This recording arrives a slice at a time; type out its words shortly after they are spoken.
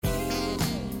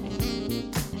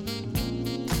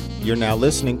You're now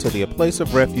listening to the A Place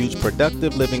of Refuge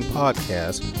Productive Living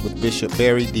podcast with Bishop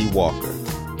Barry D. Walker.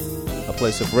 A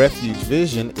Place of Refuge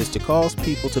vision is to cause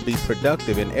people to be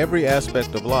productive in every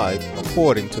aspect of life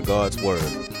according to God's Word.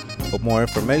 For more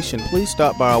information, please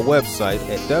stop by our website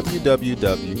at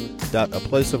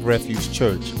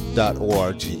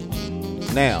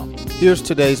www.aplaceofrefugechurch.org. Now, here's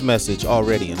today's message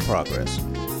already in progress.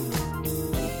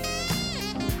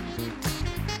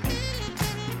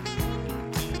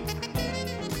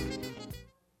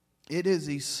 It is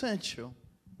essential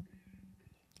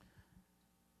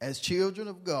as children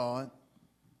of God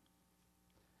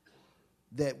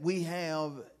that we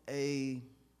have a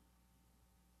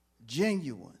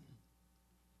genuine,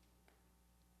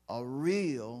 a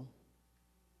real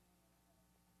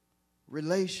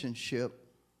relationship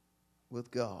with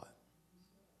God.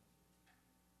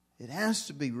 It has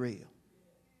to be real,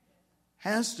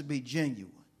 has to be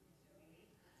genuine.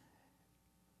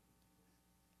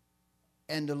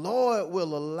 And the Lord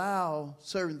will allow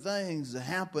certain things to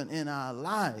happen in our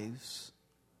lives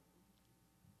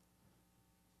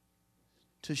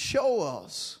to show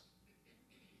us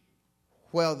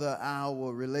whether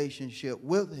our relationship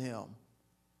with Him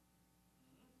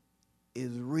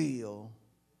is real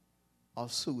or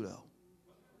pseudo.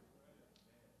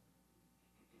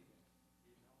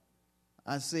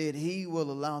 I said He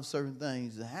will allow certain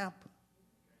things to happen.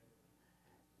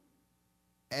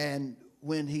 And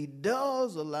when He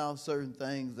does allow certain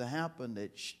things to happen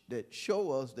that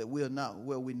show us that we're not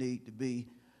where we need to be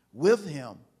with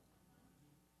Him,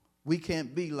 we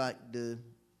can't be like the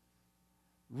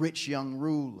rich young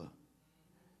ruler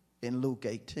in Luke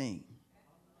 18.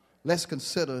 Let's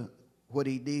consider what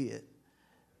he did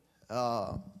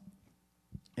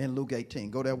in Luke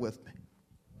 18. Go there with me.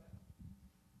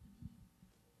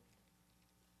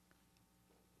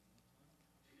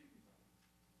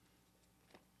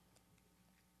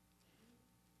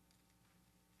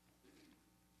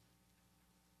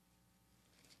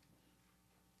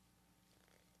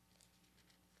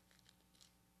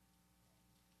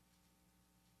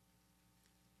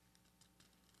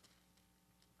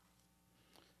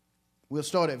 We'll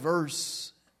start at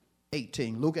verse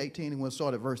 18. Luke 18, and we'll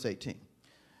start at verse 18.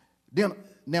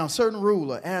 Now a certain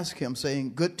ruler asked him,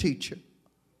 saying, Good teacher,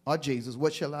 or Jesus,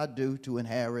 what shall I do to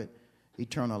inherit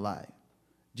eternal life?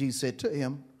 Jesus said to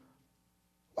him,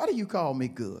 Why do you call me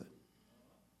good?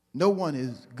 No one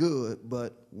is good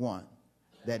but one,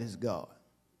 that is God.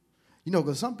 You know,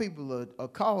 because some people will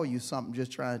call you something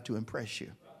just trying to impress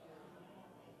you.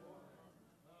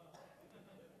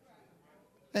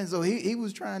 And so he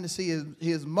was trying to see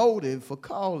his motive for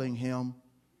calling him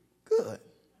good.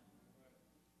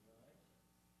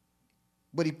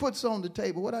 But he puts on the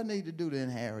table what I need to do to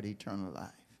inherit eternal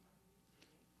life.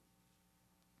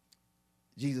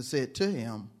 Jesus said to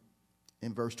him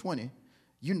in verse 20,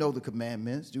 You know the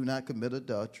commandments: do not commit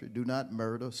adultery, do not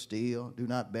murder, steal, do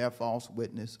not bear false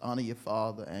witness, honor your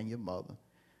father and your mother.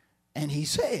 And he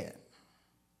said,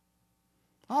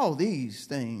 All these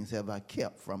things have I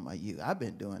kept from my youth. I've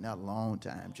been doing that a long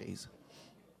time, Jesus.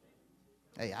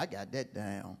 Hey, I got that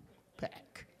down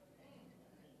pack.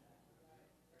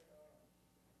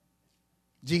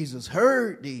 Jesus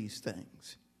heard these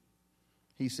things.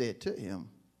 He said to him,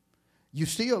 You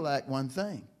still lack one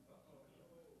thing.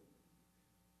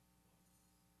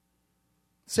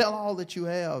 Sell all that you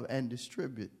have and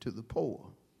distribute to the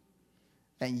poor,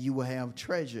 and you will have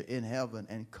treasure in heaven,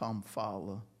 and come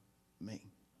follow me.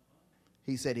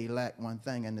 He said he lacked one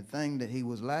thing, and the thing that he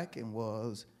was lacking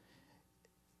was,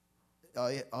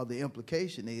 or the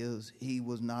implication is, he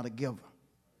was not a giver.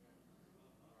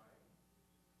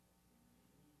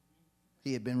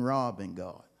 He had been robbing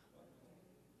God.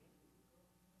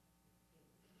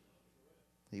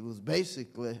 He was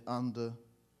basically under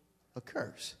a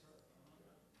curse.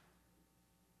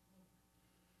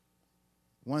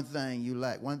 One thing you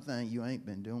lack, one thing you ain't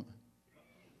been doing.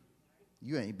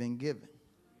 You ain't been giving.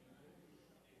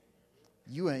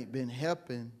 You ain't been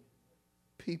helping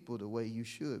people the way you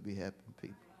should be helping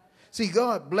people. See,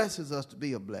 God blesses us to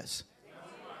be a blessing.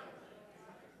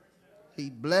 He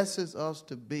blesses us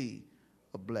to be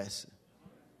a blessing.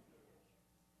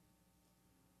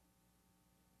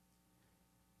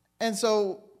 And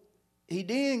so he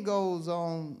then goes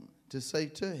on to say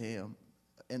to him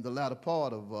in the latter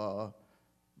part of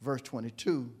verse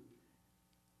 22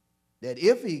 that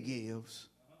if he gives,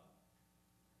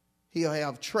 he'll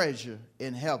have treasure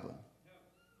in heaven.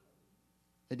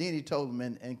 And then he told him,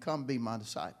 and come be my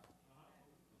disciple,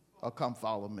 or come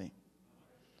follow me.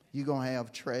 You're going to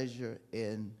have treasure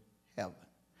in heaven.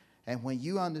 And when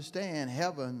you understand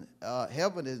heaven,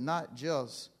 heaven is not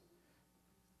just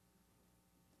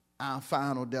our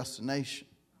final destination.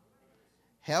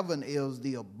 Heaven is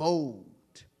the abode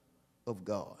of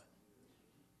God.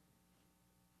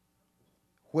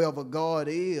 Wherever God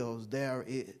is, there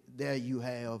you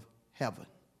have heaven.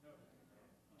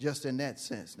 Just in that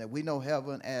sense. Now, we know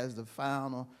heaven as the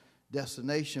final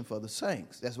destination for the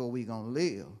saints. That's where we're going to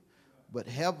live. But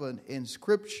heaven in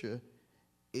Scripture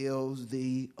is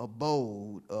the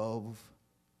abode of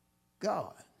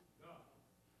God.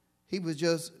 He was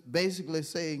just basically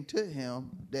saying to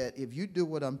him that if you do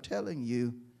what I'm telling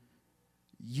you,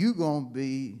 you're going to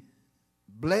be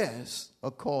blessed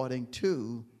according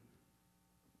to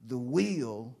the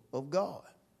will of God.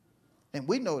 And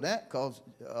we know that because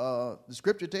the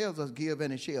Scripture tells us, give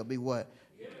and it shall be what?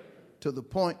 Given. To the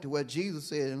point to where Jesus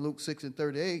said in Luke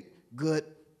 6:38, good,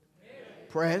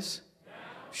 pressed,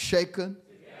 shaken,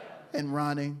 and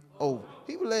running over.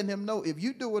 He was letting him know, if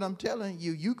you do what I'm telling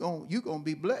you, you're going to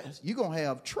be blessed. You're going to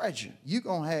have treasure. You're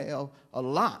going to have a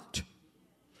lot.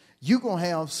 You're going to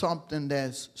have something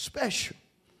that's special.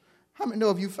 How many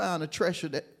know if you found a treasure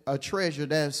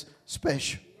that's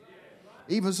special?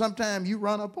 Even sometimes you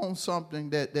run up on something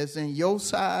that's in your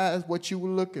size, what you were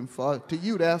looking for. To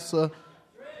you, that's a...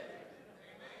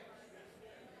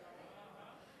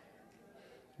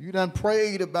 You done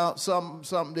prayed about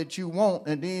something that you want,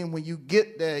 and then when you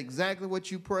get there, exactly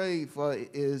what you prayed for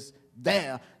is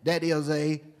there. That is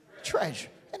a treasure.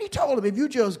 And he told him, if you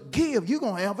just give, you're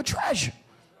going to have a treasure.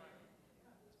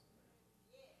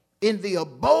 In the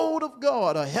abode of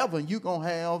God or heaven, you're going to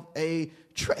have a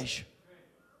treasure.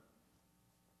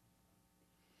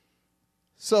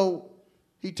 So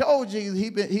he told Jesus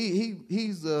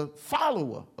he's a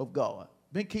follower of God.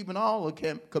 Been keeping all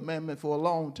the commandments for a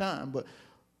long time, but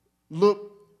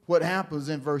look what happens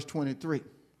in verse 23.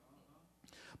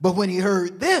 But when he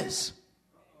heard this,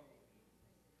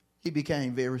 he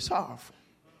became very sorrowful,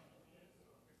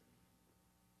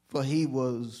 for he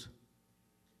was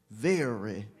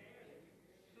very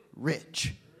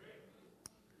rich.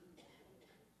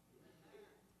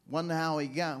 Wonder how he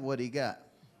got what he got.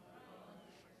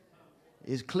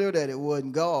 It's clear that it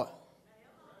wasn't God.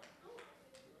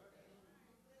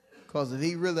 Because if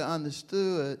he really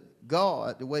understood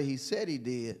God the way he said he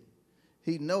did,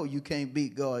 he'd know you can't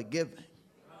beat God given.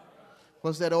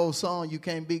 What's that old song? You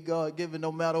can't beat God given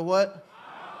no matter what?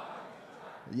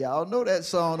 Y'all know that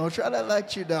song. Don't try to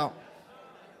like you don't.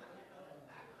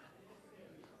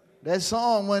 That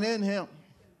song went in him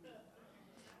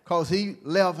because he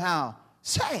left how?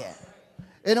 Sad.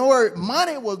 In other words,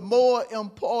 money was more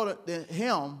important than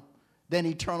him than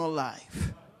eternal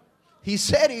life. He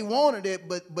said he wanted it,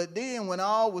 but then when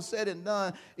all was said and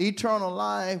done, eternal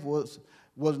life was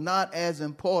not as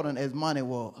important as money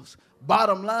was.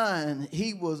 Bottom line,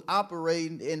 he was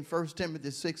operating in 1 Timothy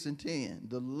 6:10,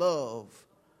 the love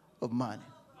of money.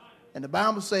 And the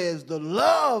Bible says the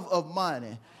love of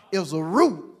money is a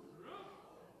root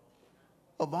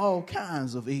of all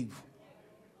kinds of evil.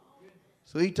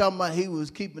 So he talking about he was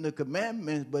keeping the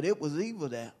commandments, but it was evil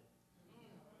there.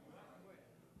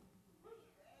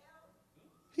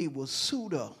 He was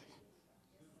pseudo.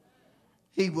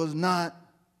 He was not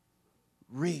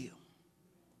real.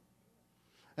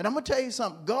 And I'm going to tell you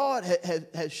something. God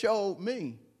has showed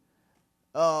me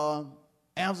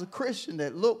as a Christian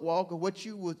that, look, Walker, what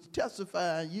you were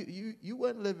testifying, you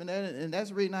weren't living that, and that's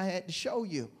the reason I had to show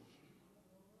you.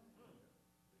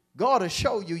 God will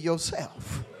show you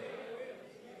yourself.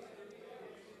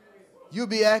 You'll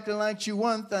be acting like you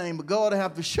one thing, but God will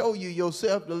have to show you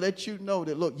yourself to let you know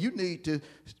that, look, you need to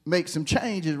make some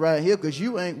changes right here because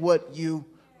you ain't what you.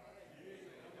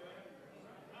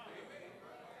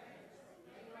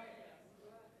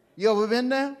 You ever been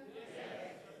there?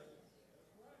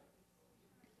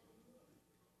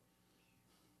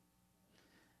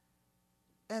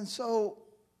 And so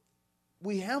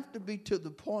we have to be to the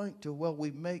point to where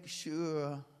we make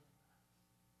sure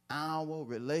our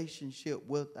relationship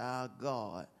with our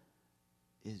God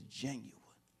is genuine,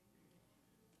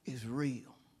 is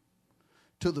real.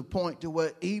 To the point to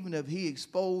where even if he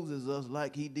exposes us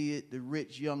like he did the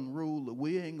rich young ruler,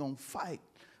 we ain't going to fight.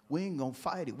 We ain't going to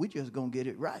fight it. We just going to get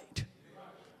it right.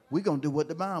 We're going to do what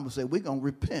the Bible says. We're going to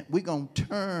repent. We're going to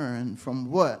turn from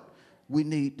what we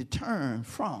need to turn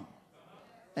from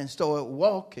and start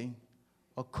walking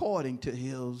according to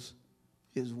his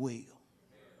will.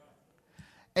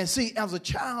 And see, as a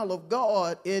child of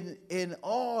God, in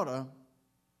order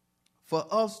for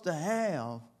us to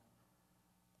have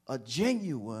a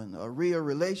genuine, a real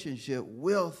relationship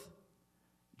with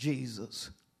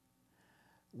Jesus,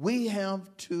 we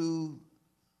have to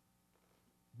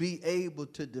be able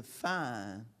to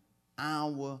define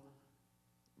our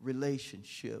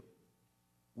relationship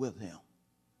with him.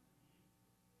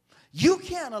 You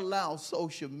can't allow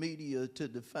social media to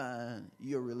define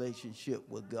your relationship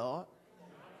with God.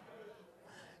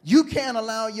 You can't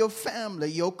allow your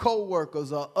family, your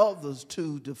co-workers, or others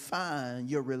to define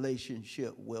your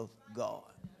relationship with God.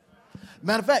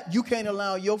 Matter of fact, you can't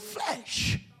allow your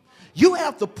flesh. You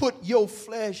have to put your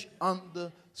flesh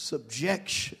under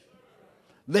subjection.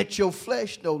 Let your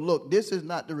flesh know, look, this is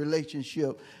not the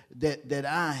relationship that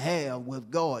I have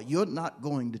with God. You're not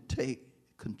going to take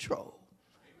control.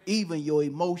 Even your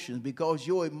emotions, because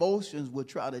your emotions will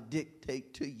try to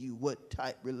dictate to you what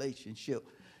type relationship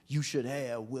you should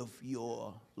have with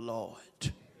your Lord.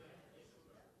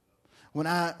 When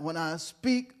I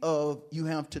speak of you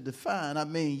have to define, I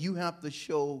mean you have to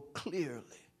show clearly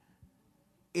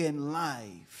in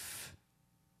life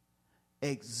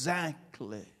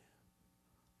exactly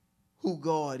who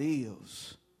God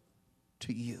is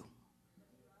to you.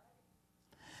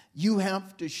 You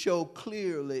have to show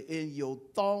clearly in your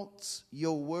thoughts,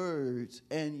 your words,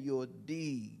 and your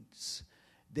deeds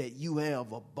that you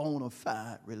have a bona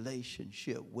fide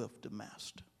relationship with the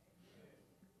Master.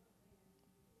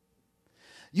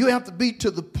 You have to be to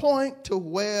the point to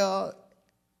where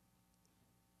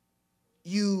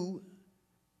you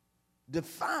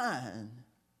define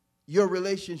your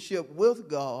relationship with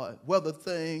God, whether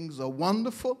things are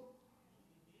wonderful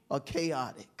or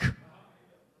chaotic.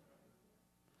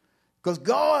 Because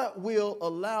God will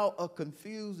allow a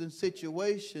confusing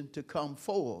situation to come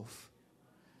forth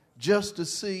just to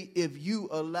see if you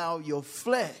allow your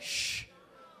flesh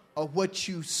or what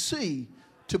you see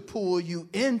to pull you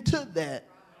into that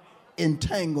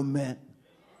entanglement,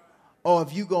 or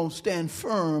if you're going to stand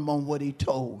firm on what he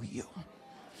told you.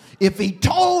 If he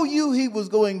told you he was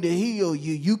going to heal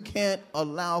you, you can't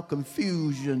allow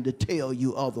confusion to tell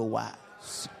you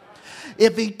otherwise.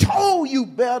 If he told you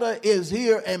better is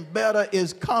here and better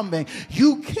is coming,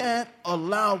 you can't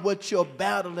allow what you're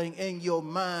battling in your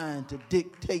mind to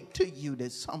dictate to you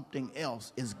that something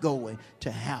else is going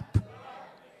to happen.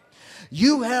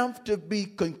 You have to be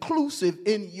conclusive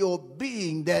in your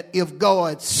being that if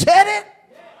God said it,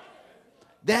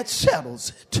 that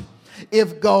settles it.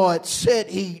 If God said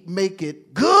he'd make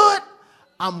it good,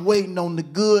 I'm waiting on the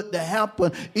good to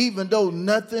happen, even though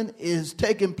nothing is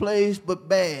taking place but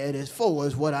bad as far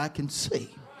as what I can see.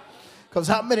 Because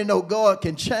how many know God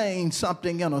can change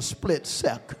something in a split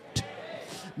second?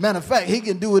 Matter of fact, he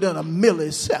can do it in a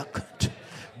millisecond.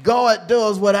 God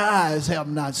does what eyes have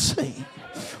not seen.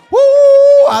 Woo!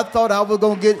 I thought I was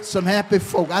going to get some happy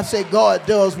folk. I said God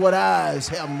does what eyes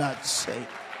have not seen.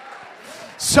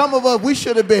 Some of us, we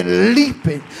should have been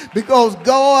leaping because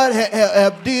God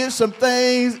have did some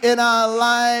things in our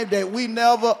life that we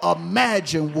never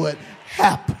imagined would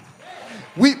happen.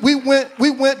 We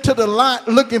went to the lot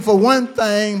looking for one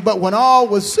thing, but when all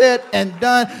was said and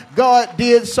done, God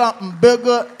did something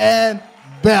bigger and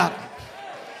better.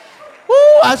 Woo!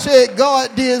 I said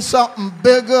God did something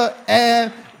bigger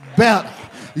and better.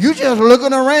 You just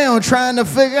looking around trying to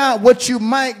figure out what you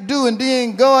might do, and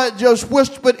then God just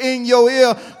whispered in your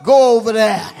ear, go over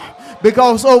there,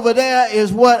 because over there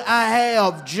is what I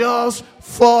have just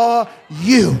for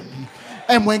you.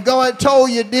 And when God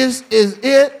told you this is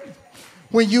it,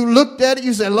 when you looked at it,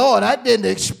 you said, Lord, I didn't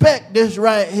expect this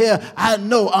right here. I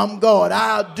know I'm God.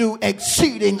 I'll do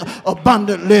exceeding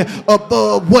abundantly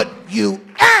above what you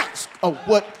ask or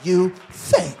what you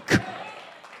think.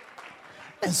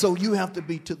 And so you have to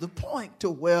be to the point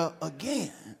to where,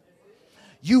 again,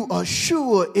 you are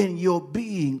sure in your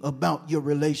being about your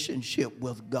relationship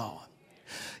with God.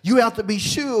 You have to be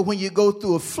sure when you go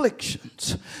through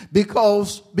afflictions,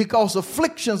 because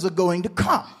afflictions are going to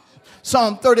come.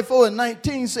 Psalm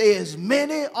 34:19 says,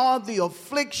 many are the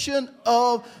affliction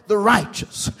of the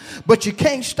righteous. But you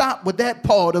can't stop with that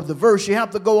part of the verse. You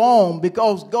have to go on,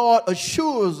 because God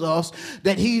assures us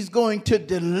that he's going to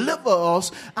deliver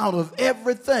us out of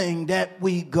everything that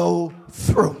we go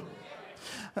through.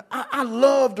 I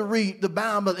love to read the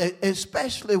Bible,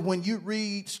 especially when you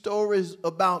read stories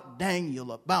about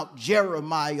Daniel, about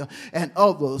Jeremiah, and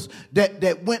others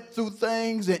that went through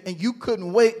things, and you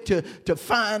couldn't wait to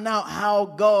find out how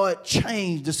God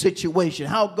changed the situation,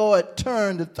 how God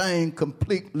turned the thing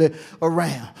completely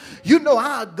around. You know,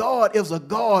 our God is a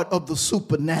God of the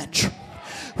supernatural.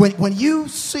 When you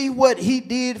see what he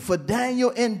did for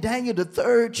Daniel in Daniel, the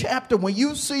 3rd chapter, when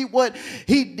you see what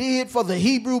he did for the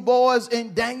Hebrew boys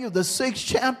in Daniel, the 6th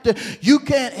chapter, you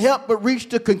can't help but reach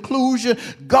the conclusion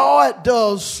God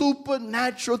does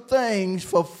supernatural things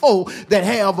for folk that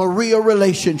have a real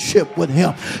relationship with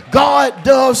him. God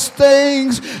does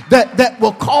things that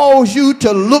will cause you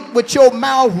to look with your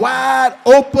mouth wide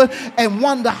open and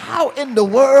wonder how in the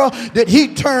world did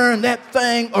he turn that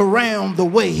thing around the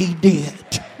way he did.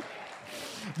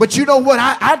 But you know what?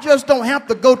 I just don't have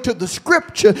to go to the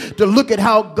scripture to look at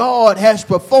how God has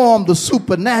performed the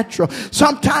supernatural.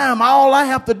 Sometimes all I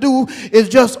have to do is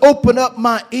just open up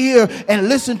my ear and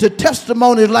listen to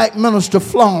testimonies like Minister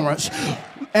Florence.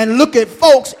 And look at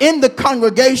folks in the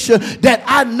congregation that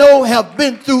I know have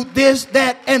been through this,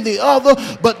 that, and the other.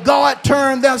 But God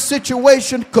turned their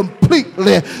situation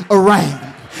completely around.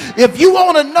 If you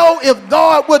want to know if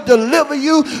God would deliver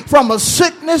you from a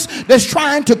sickness that's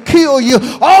trying to kill you,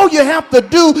 all you have to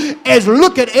do is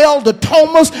look at Elder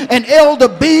Thomas and Elder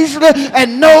Beasley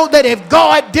and know that if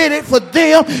God did it for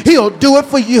them, he'll do it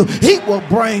for you. He will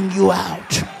bring you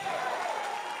out.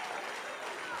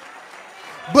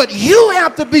 But you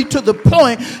have to be to the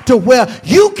point to where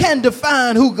you can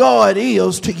define who God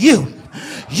is to you.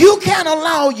 You can't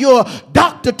allow your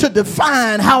doctor to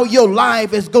define how your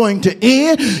life is going to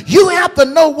end. You have to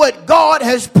know what God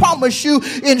has promised you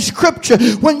in scripture.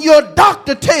 When your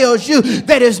doctor tells you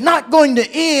that it's not going to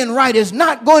end right, it's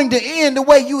not going to end the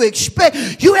way you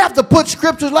expect, you have to put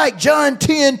scriptures like John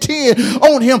 10:10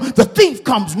 on him. The thief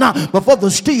comes not before to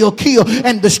steal, kill,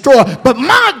 and destroy. But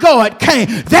my God came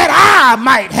that I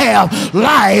might have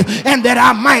life and that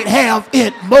I might have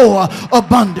it more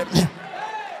abundantly.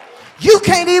 You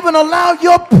can't even allow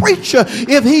your preacher,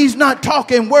 if he's not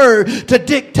talking word, to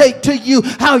dictate to you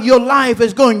how your life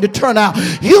is going to turn out.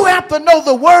 You have to know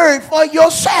the word for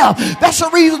yourself. That's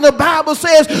the reason the Bible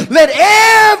says, let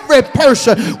every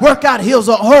person work out his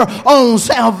or her own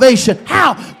salvation.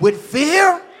 How? With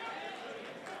fear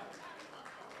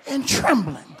and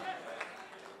trembling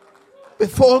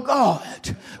before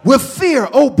God. With fear,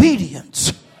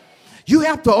 obedience. You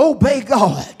have to obey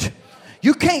God.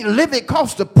 You can't live it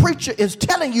because the preacher is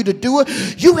telling you to do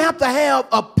it. You have to have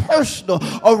a personal,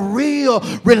 a real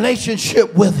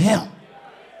relationship with him.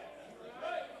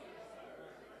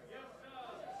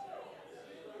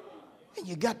 And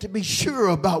you got to be sure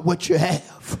about what you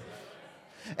have.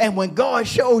 And when God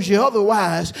shows you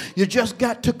otherwise, you just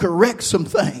got to correct some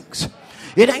things.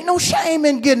 It ain't no shame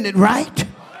in getting it right.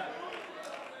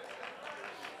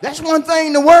 That's one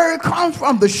thing the word comes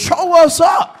from, to show us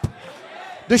up.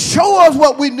 To show us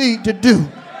what we need to do.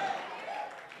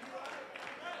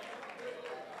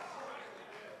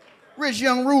 Rich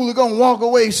young ruler gonna walk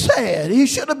away sad. He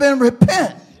should have been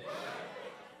repentant.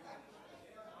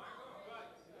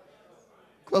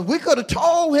 Because we could have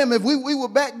told him if we were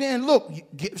back then, look,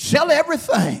 sell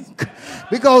everything.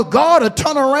 Because God will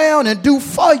turn around and do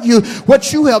for you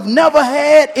what you have never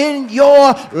had in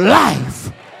your life.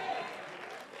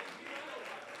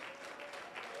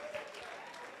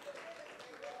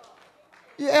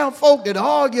 Yeah, folk that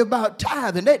argue about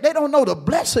tithing, they don't know the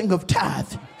blessing of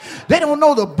tithing. They don't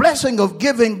know the blessing of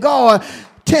giving God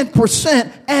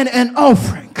 10% and an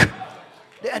offering.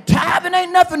 Tithing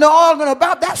ain't nothing to argue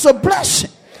about. That's a blessing.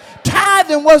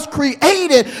 Tithing was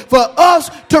created for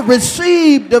us to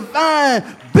receive divine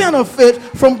benefit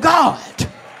from God.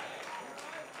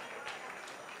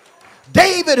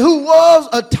 David, who was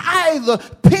a tither,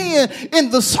 penned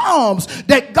in the Psalms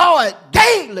that God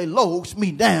daily loads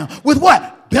me down with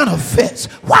what? Benefits.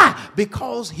 Why?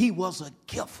 Because he was a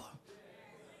giver.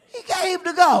 He gave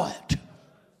to God.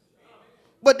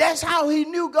 But that's how he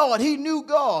knew God. He knew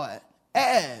God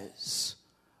as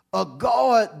a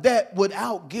God that would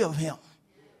outgive him.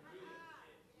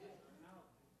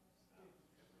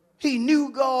 He knew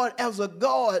God as a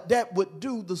God that would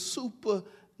do the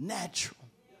supernatural.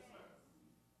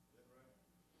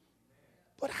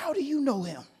 But how do you know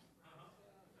him?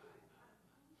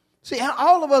 See,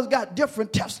 all of us got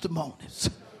different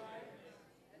testimonies.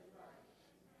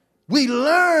 We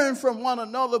learn from one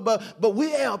another, but we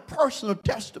have personal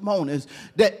testimonies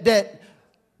that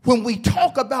when we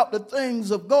talk about the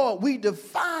things of God, we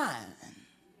define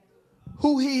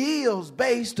who he is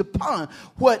based upon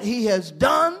what he has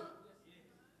done,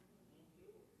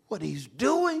 what he's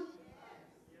doing,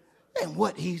 and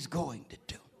what he's going to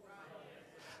do.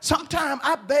 Sometimes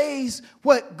I base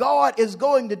what God is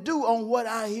going to do on what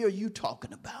I hear you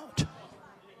talking about.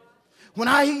 When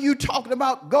I hear you talking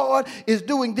about God is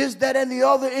doing this, that, and the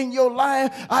other in your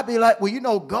life, I be like, well, you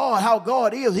know God, how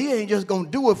God is. He ain't just going to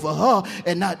do it for her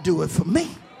and not do it for me.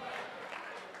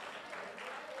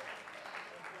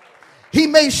 He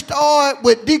may start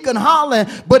with Deacon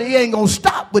Holland, but he ain't going to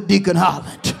stop with Deacon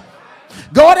Holland.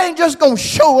 God ain't just going to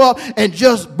show up and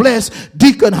just bless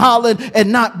Deacon Holland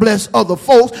and not bless other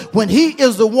folks when he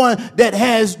is the one that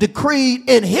has decreed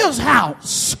in his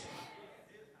house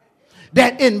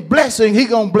that in blessing he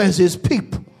going to bless his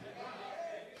people.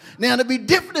 Now, it'd be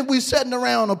different if we sitting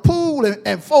around a pool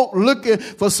and folk looking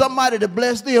for somebody to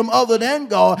bless them other than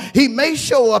God. He may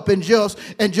show up and just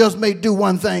may do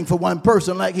one thing for one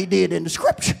person like he did in the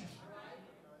scripture.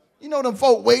 You know them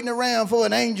folk waiting around for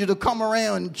an angel to come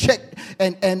around and check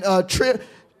and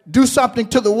do something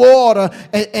to the water,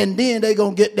 and then they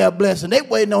going to get their blessing. They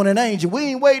waiting on an angel. We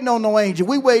ain't waiting on no angel.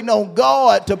 We waiting on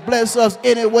God to bless us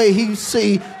any way he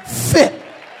see fit.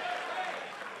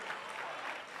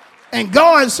 And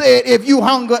God said, if you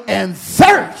hunger and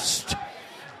thirst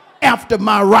after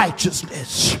my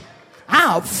righteousness,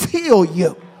 I'll fill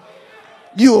you.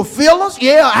 You'll fill us?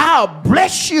 Yeah, I'll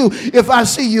bless you if I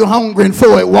see you hungering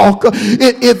for it, Walker.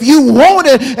 If you want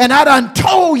it and I done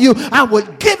told you I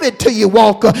would give it to you,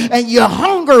 Walker, and you're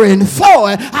hungering for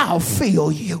it, I'll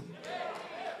fill you.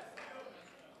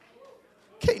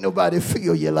 Can't nobody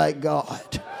fill you like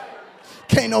God.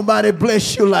 Can't nobody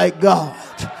bless you like God.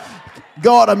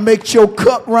 God will make your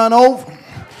cup run over.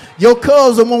 Your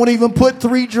cousin won't even put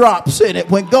 3 drops in it.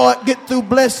 When God get through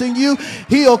blessing you,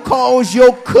 he'll cause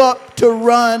your cup to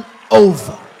run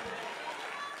over.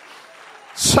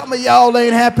 Some of y'all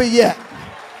ain't happy yet.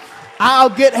 I'll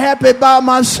get happy by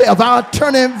myself. I'll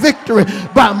turn in victory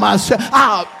by myself.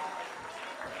 I'll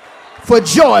for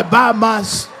joy by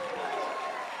myself.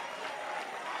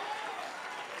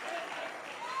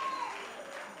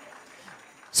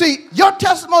 See, your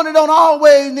testimony don't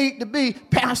always need to be,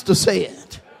 Pastor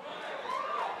said.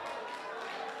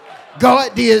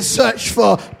 God did such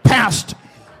for pastor.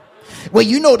 Well,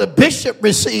 you know the bishop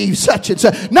received such and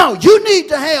such. No, you need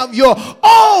to have your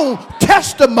own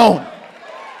testimony.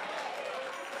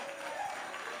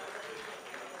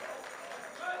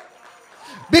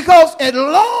 Because as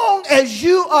long as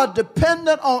you are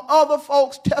dependent on other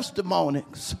folks'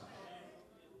 testimonies,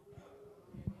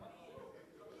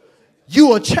 you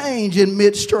will change in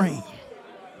midstream.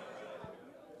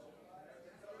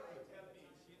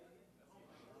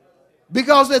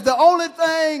 Because if the only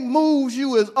thing moves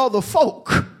you is other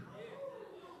folk,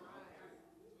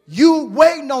 you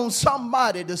waiting on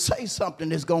somebody to say something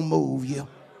that's going to move you.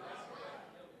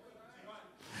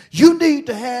 You need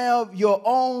to have your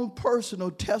own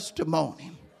personal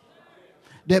testimony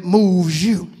that moves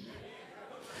you.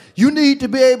 You need to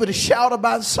be able to shout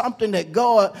about something that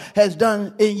God has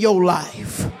done in your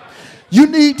life. You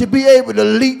need to be able to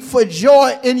leap for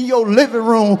joy in your living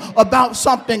room about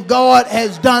something God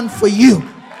has done for you.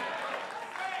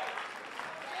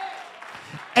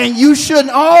 And you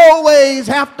shouldn't always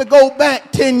have to go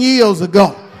back 10 years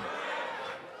ago.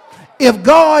 If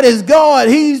God is God,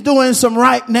 he's doing some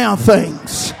right now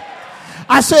things.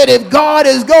 I said if God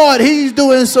is God, he's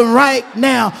doing some right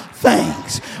now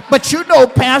things. But you know,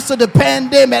 Pastor, the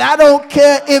pandemic, I don't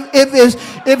care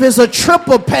if it's a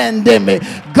triple pandemic.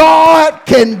 God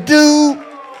can do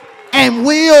and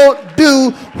will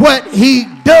do what he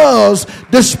does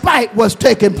despite what's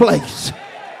taking place.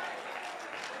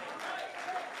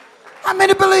 How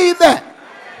many believe that?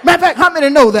 Matter of fact, how many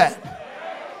know that?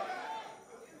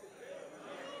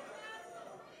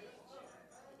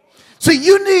 See,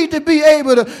 you need to be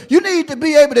able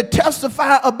to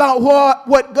testify about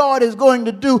what God is going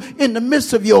to do in the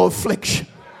midst of your affliction.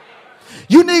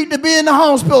 You need to be in the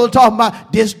hospital talking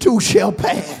about this too shall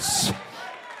pass.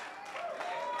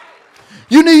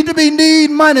 You need to be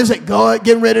needing money. Say, God,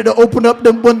 getting ready to open up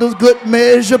them windows, good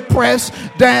measure, pressed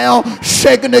down,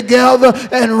 shaken together,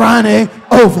 and running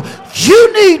over.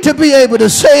 You need to be able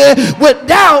to say it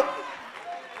without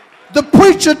the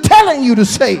preacher telling you to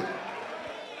say it.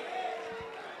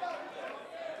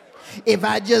 If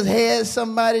I just had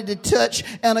somebody to touch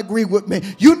and agree with me.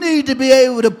 You need to be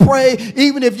able to pray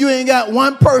even if you ain't got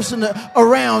one person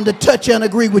around to touch and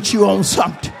agree with you on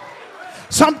something.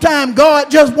 Sometimes God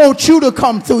just wants you to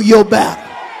come through your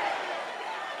battle.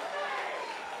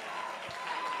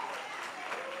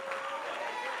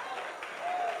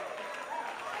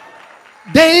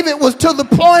 David was to the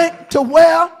point to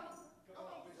where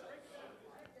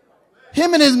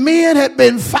him and his men had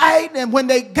been fighting, and when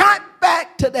they got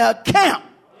back to their camp,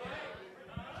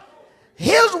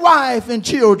 his wife and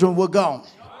children were gone.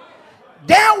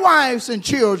 Their wives and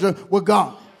children were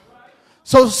gone.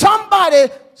 So somebody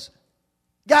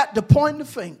got to point the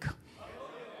finger.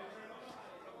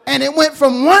 And it went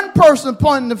from one person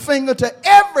pointing the finger to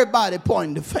everybody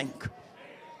pointing the finger.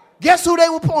 Guess who they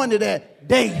were pointed at?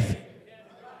 David.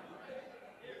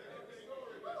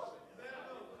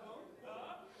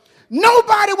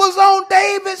 Nobody was on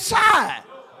David's side.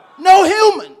 No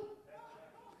human.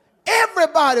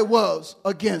 Everybody was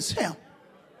against him.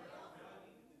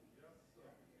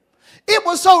 It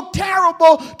was so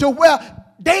terrible to where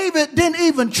David didn't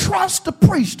even trust the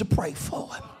priest to pray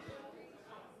for him.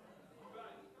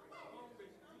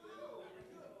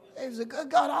 He said,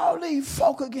 God, all these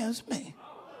folk against me.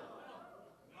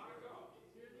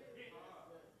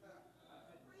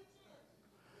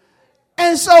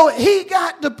 And so he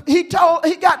got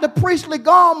the priestly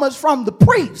garments from the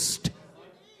priest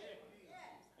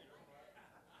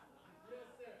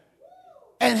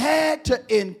and had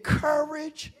to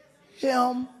encourage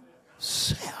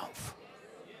himself.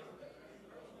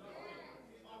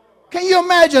 Can you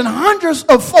imagine hundreds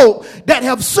of folk that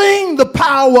have seen the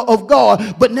power of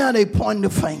God, but now they point the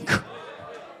finger?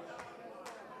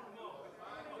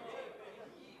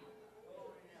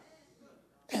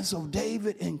 And so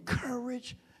David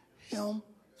encouraged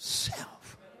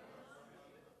himself.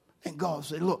 And God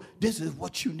said, look, this is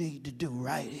what you need to do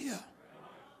right here.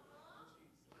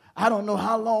 I don't know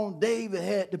how long David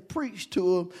had to preach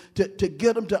to him to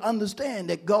get him to understand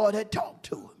that God had talked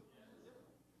to him.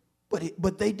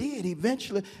 But they did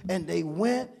eventually, and they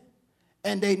went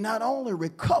and they not only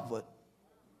recovered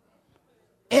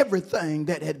everything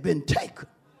that had been taken,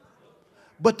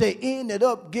 but they ended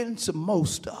up getting some more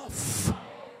stuff.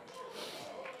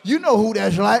 You know who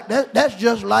that's like. That's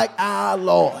just like our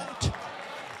Lord.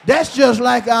 That's just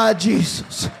like our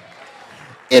Jesus.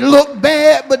 It looked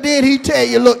bad, but then he tell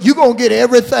you, look, you're going to get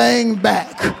everything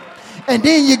back. And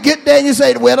then you get there and you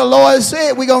say, well, the Lord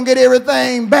said we're going to get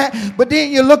everything back. But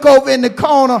then you look over in the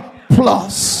corner,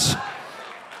 plus.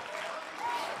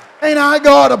 Ain't our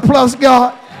God a plus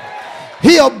God?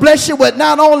 He'll bless you with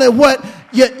not only what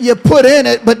you put in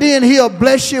it, but then he'll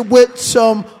bless you with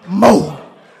some more.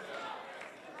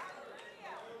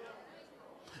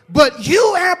 But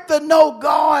you have to know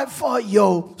God for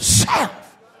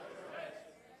yourself.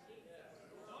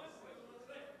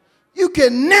 You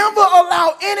can never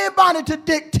allow anybody to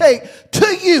dictate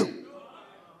to you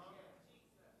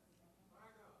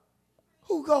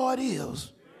who God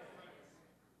is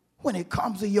when it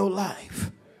comes to your life.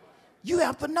 You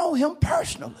have to know him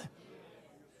personally.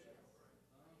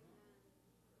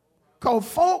 Because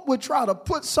folk would try to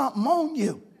put something on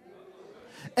you.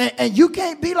 And you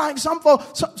can't be like some folk.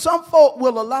 Some folk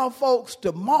will allow folks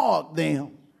to mark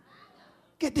them.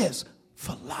 Get this,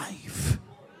 for life.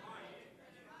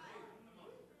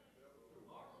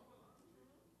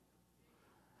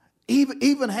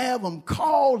 Even have them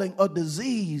calling a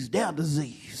disease their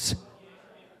disease.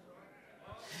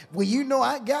 Well, you know,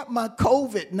 I got my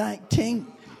COVID-19.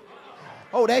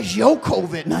 Oh, that's your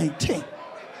COVID-19.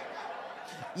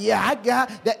 Yeah, I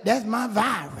got that. That's my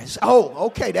virus. Oh,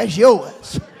 okay, that's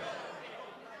yours.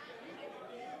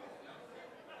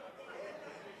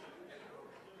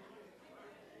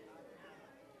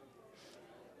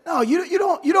 No, you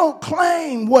don't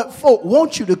claim what folk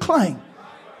want you to claim.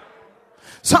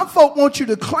 Some folk want you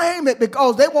to claim it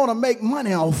because they want to make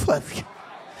money off of you.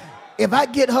 If I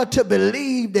get her to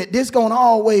believe that this going to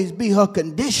always be her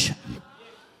condition,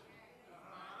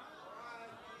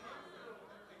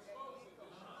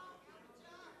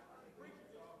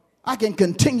 I can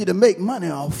continue to make money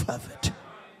off of it.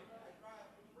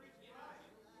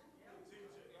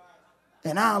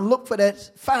 And I'll look for that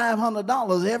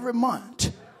 $500 every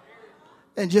month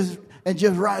and just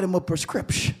write them a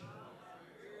prescription.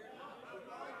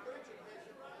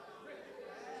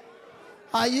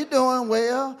 How you doing?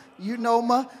 Well, you know,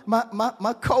 my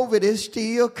COVID is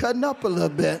still cutting up a little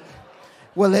bit.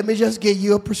 Well, let me just give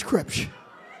you a prescription.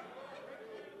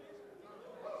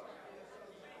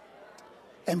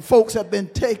 And folks have been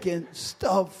taking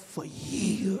stuff for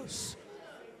years,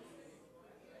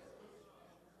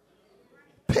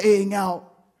 paying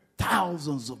out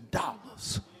thousands of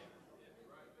dollars.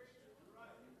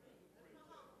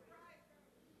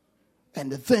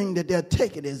 And the thing that they're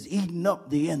taking is eating up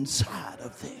the inside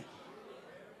of them.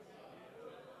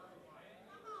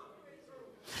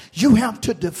 You have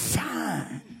to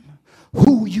define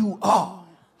who you are.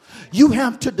 You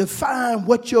have to define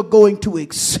what you're going to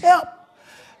accept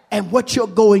and what you're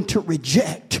going to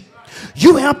reject.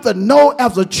 You have to know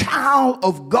as a child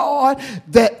of God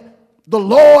that the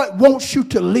Lord wants you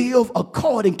to live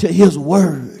according to his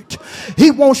word.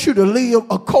 He wants you to live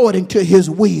according to his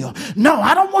will. No,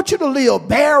 I don't want you to live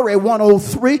Barry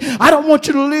 103. I don't want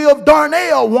you to live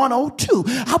Darnell 102.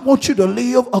 I want you to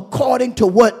live according to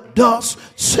what thus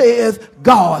saith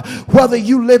God. Whether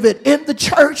you live it in the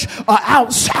church or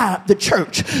outside the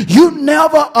church, you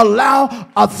never allow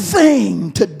a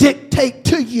thing to dictate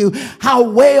to you how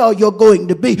well you're going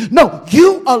to be. No,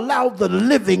 you allow the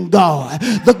living God,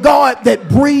 the God that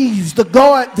breathes, the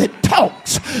God that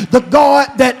talks, the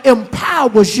God that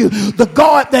empowers you, the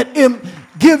God that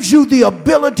gives you the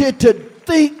ability to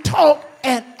think, talk,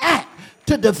 and act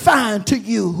to define to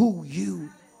you who you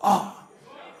are.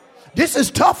 This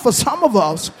is tough for some of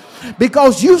us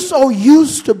because you're so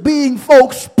used to being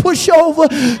folks pushover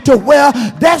to where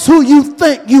that's who you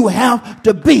think you have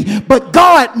to be. But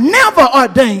God never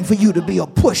ordained for you to be a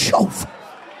pushover.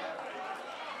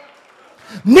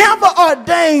 Never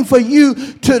ordained for you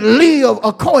to live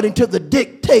according to the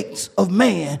dictates of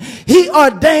man. He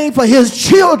ordained for his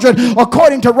children,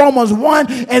 according to Romans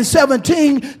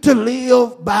 1:17, to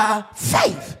live by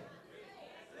faith.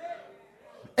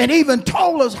 And even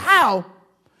told us how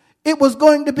it was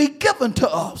going to be given to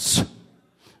us.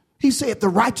 He said the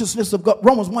righteousness of God,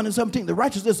 Romans 1:17, the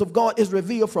righteousness of God is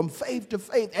revealed from faith to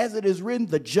faith, as it is written,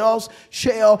 the just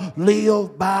shall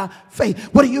live by faith.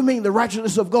 What do you mean the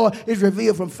righteousness of God is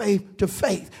revealed from faith to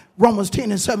faith? Romans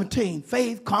 10:17,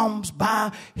 faith comes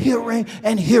by hearing,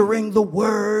 and hearing the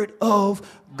word of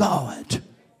God.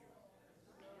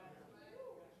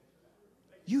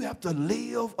 You have to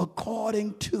live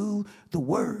according to the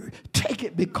word. Take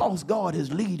it because God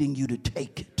is leading you to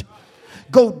take it.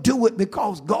 Go do it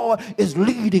because God is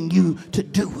leading you to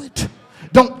do it.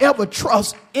 Don't ever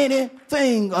trust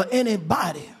anything or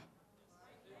anybody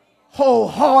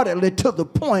wholeheartedly to the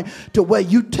point to where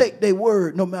you take their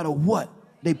word no matter what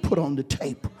they put on the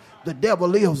table. The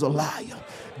devil is a liar.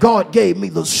 God gave me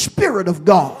the Spirit of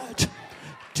God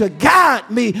to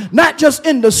guide me not just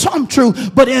into some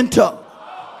truth, but into.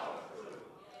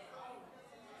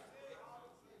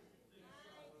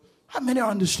 How many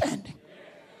are understanding?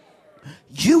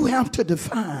 You have to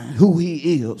define who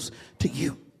he is to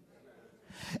you.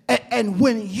 And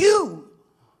when you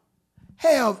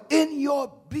have in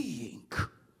your being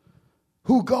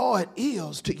who God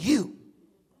is to you,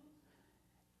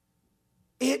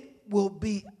 it will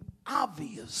be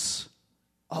obvious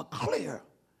or clear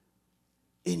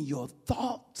in your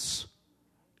thoughts,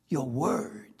 your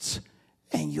words,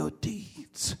 and your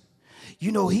deeds.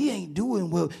 You know, he ain't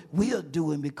doing what we're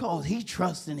doing because he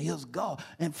trusts in his God.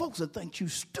 And folks will think you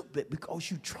stupid because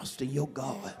you trust in your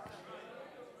God.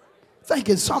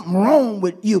 Thinking something wrong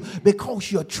with you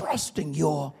because you're trusting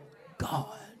your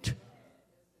God.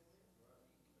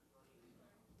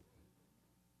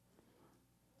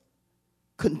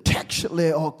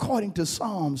 Contextually, or according to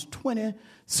Psalms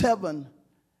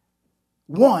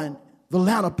 27:1, the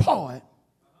latter part,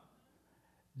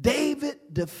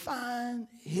 David defined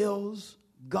his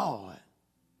God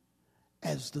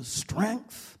as the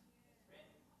strength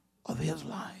of his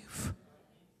life.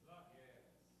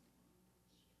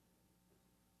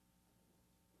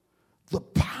 The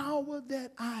power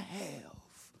that I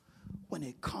have when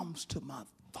it comes to my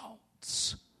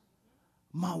thoughts,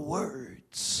 my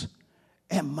words,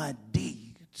 and my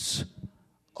deeds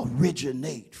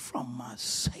originate from my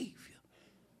Savior.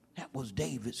 That was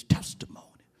David's testimony.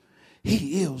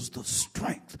 He is the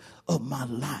strength of my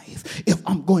life. If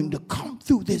I'm going to come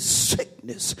through this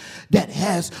sickness that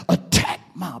has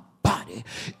attacked my body,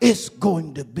 it's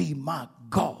going to be my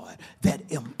God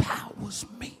that empowers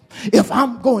me. If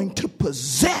I'm going to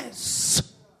possess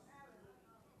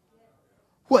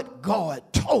what God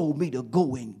told me to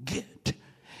go and get,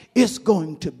 it's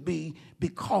going to be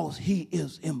because he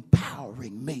is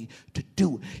empowering me to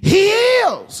do it. He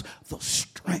is the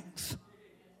strength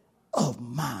of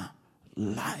my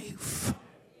life.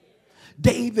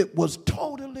 David was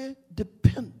totally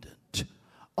dependent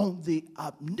on the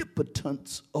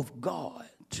omnipotence of God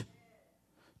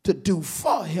to do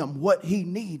for him what he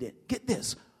needed. Get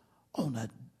this, on a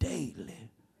daily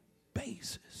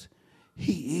basis.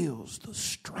 He is the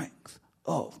strength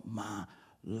of my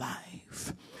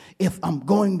life. If I'm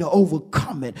going to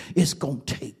overcome it, it's going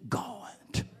to take God.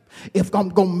 If I'm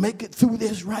going to make it through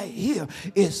this right here,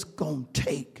 it's going to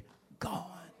take God.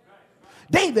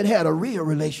 David had a real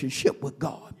relationship with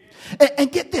God.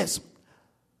 And get this,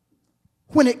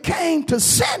 when it came to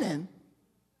sinning,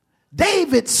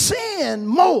 David sinned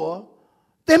more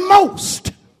than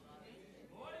most.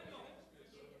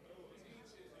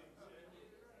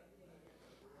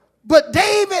 But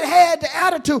David had the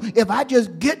attitude, if I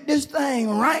just get this thing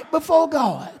right before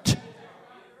God,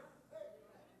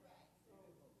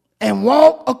 and and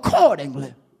walk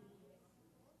accordingly,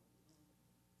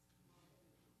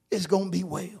 it's going to be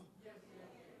well.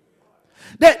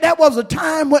 That was a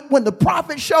time when the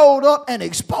prophet showed up and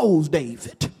exposed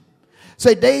David.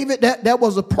 Say, David, that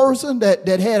was a person that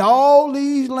had all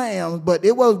these lambs, but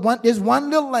it was this one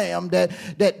little lamb that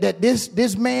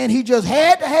this man, he just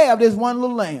had to have this one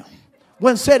little lamb.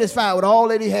 Wasn't satisfied with all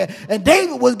that he had. And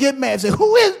David was getting mad. Said,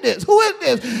 who is this? Who is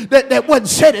this that wasn't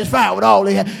satisfied with all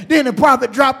he had? Then the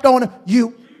prophet dropped on him,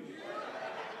 you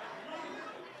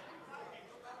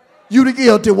the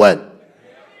guilty one.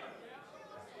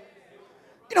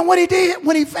 You know what he did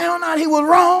when he found out he was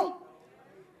wrong?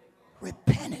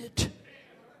 Repented.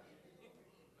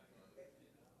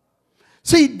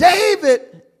 See,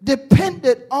 David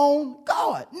depended on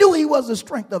God, knew he was the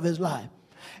strength of his life,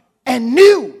 and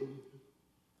knew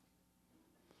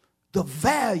the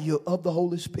value of the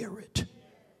Holy Spirit,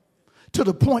 to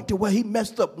the point to where he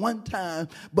messed up one time,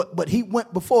 but he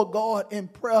went before God in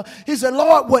prayer. He said,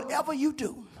 Lord, whatever you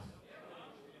do,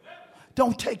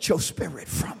 don't take your spirit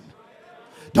from me.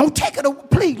 Don't take it away.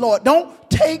 Please, Lord, don't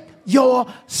take your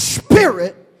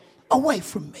spirit away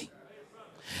from me.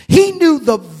 He knew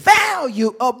the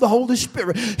value of the Holy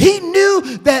Spirit. He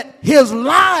knew that his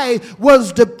life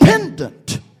was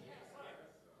dependent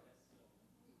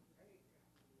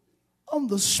on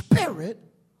the Spirit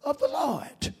of the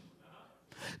Lord.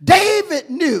 David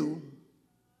knew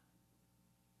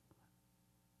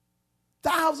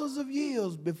thousands of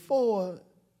years before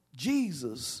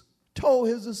Jesus told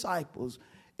his disciples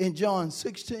in John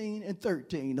 16 and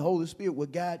 13, the Holy Spirit will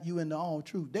guide you into all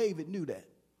truth. David knew that.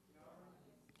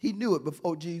 He knew it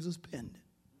before Jesus penned it.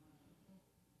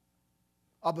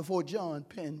 Or before John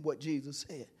penned what Jesus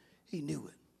said. He knew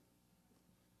it.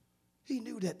 He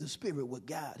knew that the Spirit would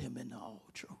guide him into all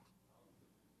truth.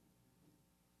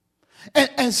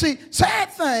 And see,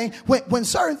 sad thing, when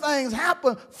certain things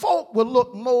happen, folk will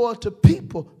look more to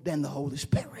people than the Holy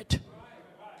Spirit.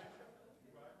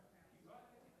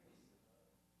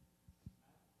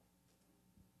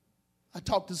 I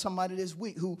talked to somebody this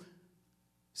week who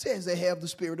says they have the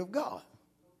Spirit of God,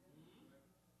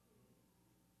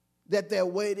 that they're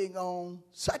waiting on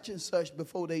such and such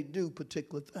before they do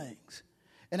particular things.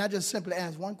 And I just simply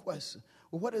asked one question.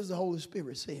 Well, what is the Holy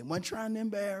Spirit saying? Wasn't trying to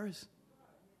embarrass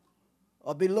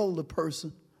or belittle the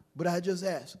person, but I just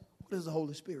asked, what does the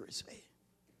Holy Spirit say?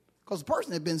 Because the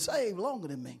person had been saved longer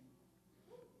than me,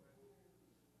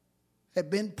 had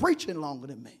been preaching longer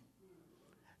than me.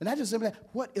 And I just simply asked,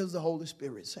 what is the Holy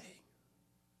Spirit saying?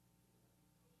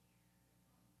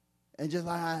 And just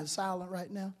like I am silent right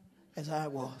now, as I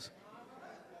was.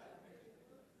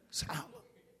 Silent.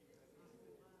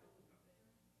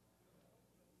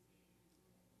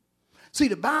 See,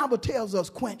 the Bible tells us,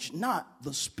 quench not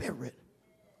the Spirit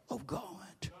of God.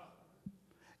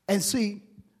 And see,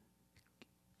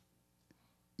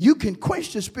 you can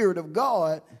quench the Spirit of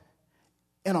God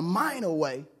in a minor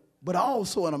way, but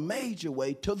also in a major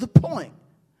way, to the point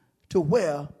to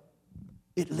where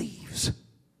it leaves.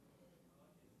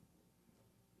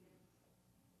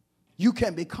 You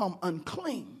can become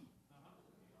unclean,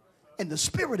 and the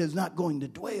Spirit is not going to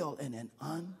dwell in an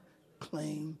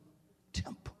unclean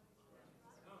temple.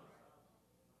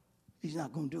 He's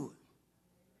not going to do it.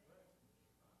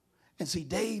 And see,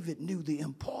 David knew the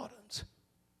importance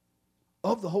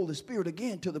of the Holy Spirit,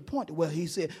 again, to the point where he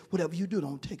said, whatever you do,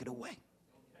 don't take it away.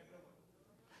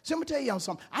 So I'm going to tell y'all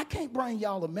something. I can't bring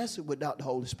y'all a message without the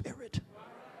Holy Spirit.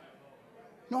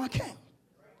 No, I can't.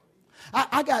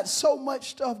 I got so much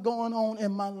stuff going on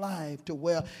in my life to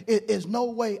where there's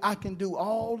no way I can do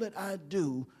all that I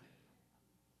do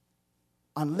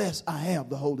unless I have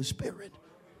the Holy Spirit.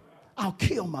 I'll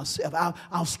kill myself.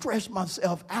 I'll stress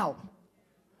myself out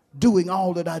doing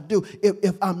all that I do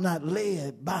if I'm not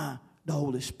led by the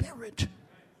Holy Spirit.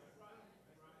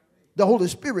 The Holy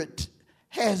Spirit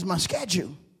has my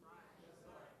schedule.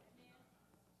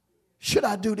 Should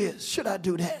I do this? Should I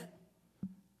do that?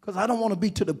 Because I don't want to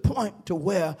be to the point to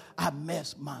where I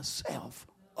mess myself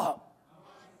up.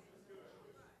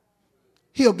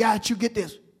 He'll guide you, get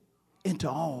this, into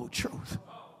all truth.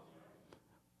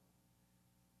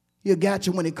 He'll guide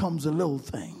you when it comes to little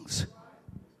things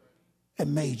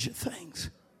and major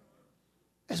things.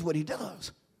 That's what he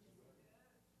does.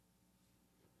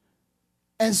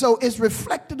 And so it's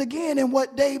reflected again in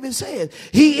what David said.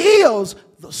 He is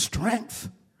the strength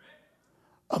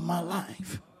of my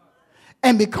life.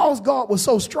 And because God was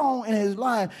so strong in his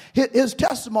life, his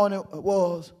testimony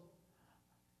was,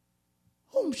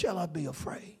 whom shall I be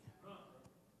afraid?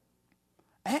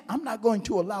 I'm not going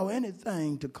to allow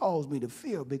anything to cause me to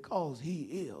fear, because he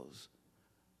is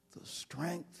the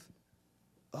strength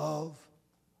of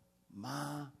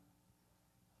my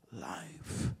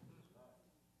life.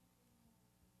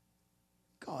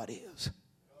 God is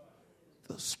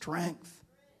the strength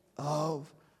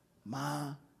of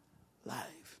my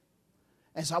life.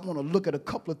 And so I want to look at a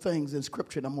couple of things in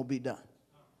Scripture and I'm going to be done.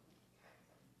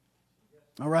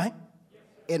 All right?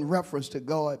 In reference to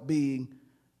God being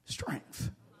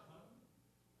strength.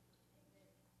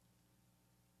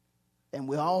 And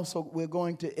we're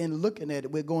going to, in looking at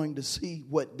it, we're going to see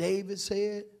what David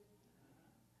said,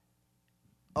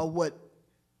 or what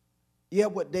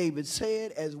David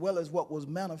said, as well as what was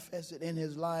manifested in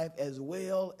his life, as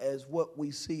well as what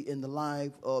we see in the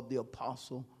life of the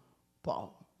Apostle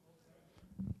Paul.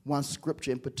 One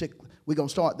scripture in particular. We're going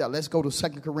to start there. Let's go to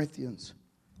 2 Corinthians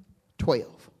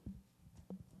 12.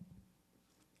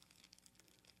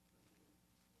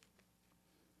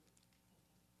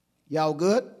 Y'all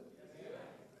good?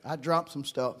 I dropped some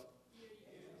stuff.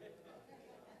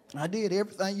 I did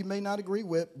everything you may not agree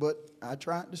with, but I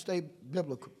tried to stay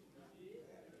biblical.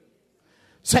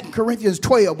 2 Corinthians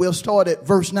 12, we'll start at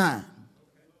verse 9.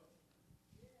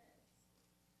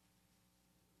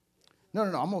 No,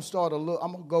 I'm going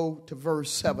to go to verse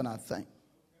 7, I think,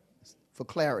 for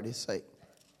clarity's sake.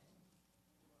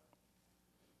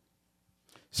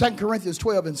 2 Corinthians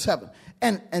 12 and 7.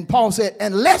 And Paul said,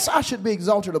 unless I should be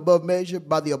exalted above measure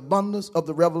by the abundance of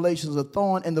the revelations, a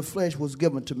thorn in the flesh was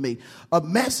given to me, a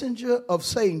messenger of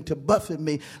Satan to buffet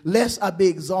me, lest I be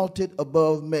exalted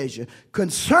above measure.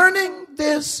 Concerning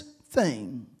this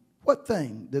thing, what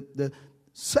thing? The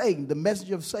Satan, the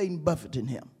messenger of Satan buffeting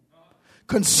him.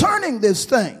 Concerning this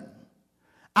thing,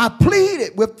 I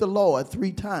pleaded with the Lord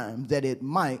 3 times that it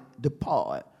might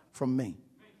depart from me.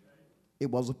 It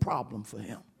was a problem for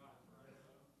him.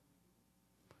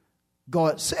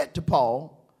 God said to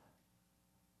Paul,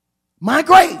 my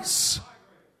grace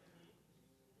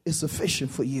is sufficient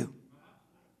for you.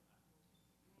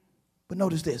 But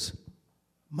notice this,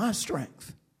 my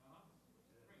strength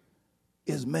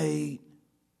is made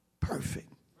perfect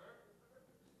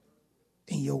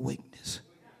in your weakness.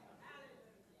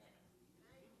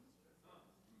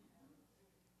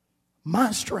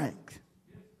 My strength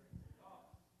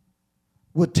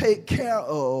will take care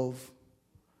of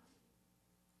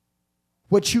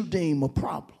what you deem a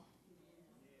problem.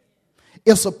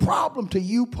 It's a problem to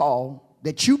you, Paul,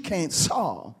 that you can't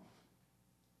solve,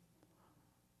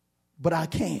 but I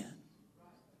can.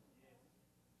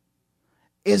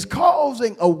 It's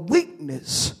causing a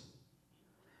weakness,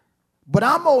 but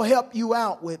I'm going to help you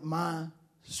out with my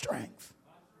strength.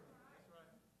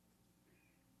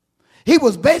 He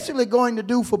was basically going to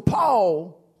do for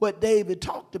Paul what David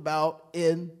talked about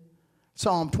in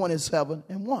Psalm 27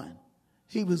 and 1.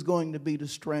 He was going to be the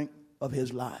strength of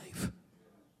his life.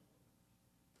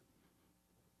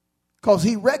 Because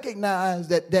he recognized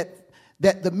that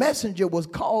the messenger was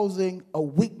causing a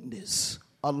weakness,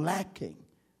 a lacking.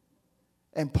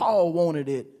 And Paul wanted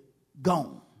it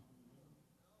gone.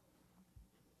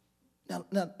 Now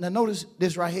notice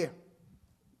this right here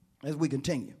as we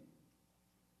continue.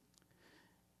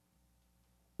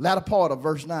 Latter part of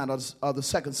verse 9 of the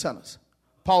second sentence.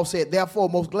 Paul said, therefore,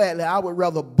 most gladly, I would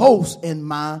rather boast in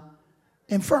my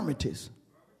infirmities.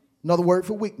 Another word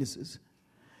for weaknesses.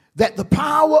 That the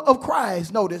power of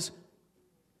Christ, notice,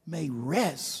 may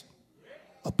rest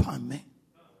upon me.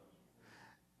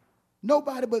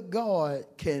 Nobody but God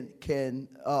can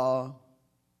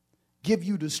give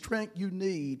you the strength you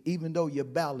need, even though you're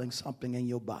battling something in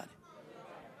your body.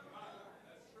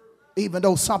 Even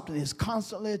though something is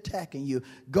constantly attacking you,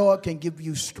 God can give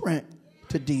you strength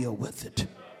to deal with it.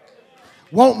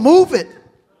 Won't move it,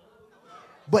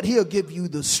 but he'll give you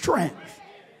the strength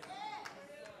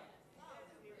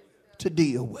to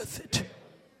deal with it.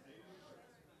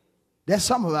 That's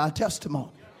some of our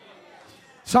testimony.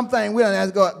 Something we don't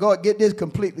ask God, get this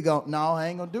completely gone. No, I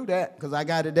ain't going to do that because I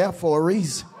got it there for a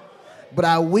reason. But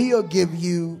I will give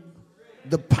you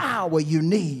the power you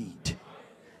need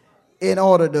in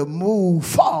order to move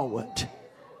forward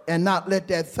and not let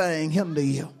that thing hinder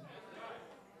you.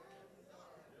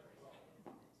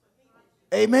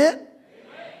 Amen? Amen.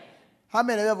 How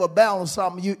many ever balanced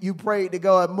something? You prayed to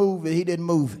God move it. He didn't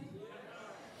move it.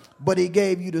 But he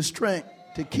gave you the strength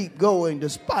to keep going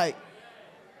despite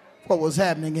what was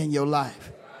happening in your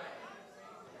life.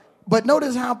 But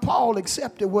notice how Paul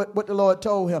accepted what the Lord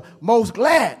told him. Most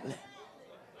gladly.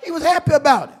 He was happy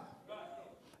about it.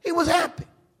 He was happy.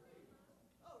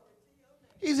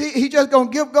 He just going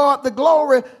to give God the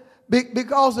glory,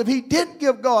 because if he didn't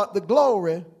give God the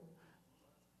glory,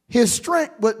 his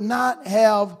strength would not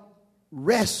have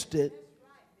rested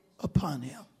upon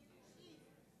him.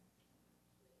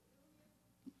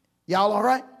 Y'all all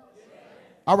right?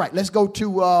 All right, let's go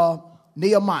to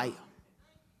Nehemiah.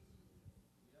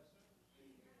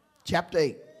 Chapter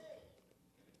 8.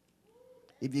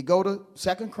 If you go to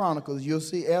 2 Chronicles, you'll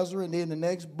see Ezra, and then the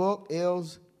next book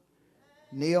is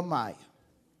Nehemiah.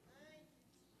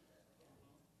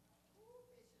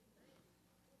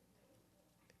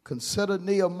 Consider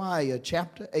Nehemiah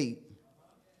chapter 8.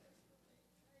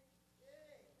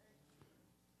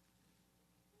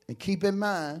 And keep in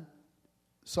mind,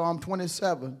 Psalm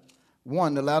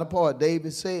 27:1, the latter part,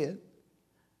 David said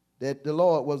that the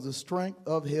Lord was the strength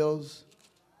of his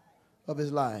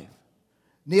life.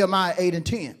 Nehemiah 8 and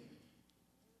 10.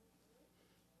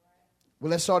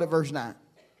 Well, let's start at verse 9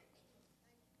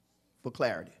 for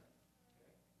clarity.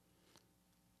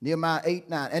 Nehemiah 8,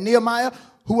 9. And Nehemiah,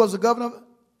 who was the governor of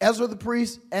Ezra the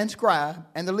priest and scribe,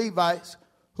 and the Levites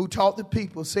who taught the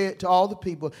people, said to all the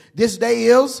people, this day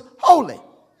is holy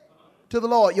to the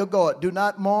Lord your God. Do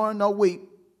not mourn nor weep.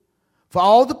 For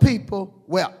all the people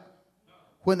wept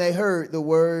when they heard the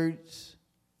words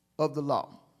of the law.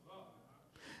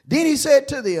 Then he said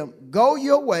to them, go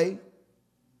your way,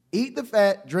 eat the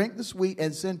fat, drink the sweet,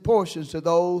 and send portions to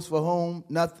those for whom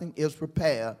nothing is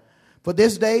prepared. For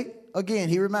this day, again,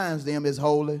 he reminds them, is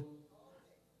holy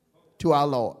to our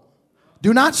Lord.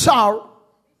 Do not sorrow.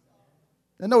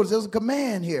 Now notice there's a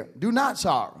command here. Do not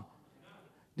sorrow.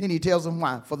 Then he tells them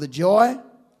why. For the joy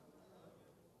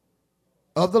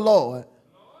of the Lord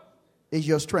is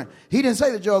your strength. He didn't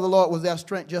say the joy of the Lord was their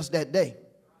strength just that day.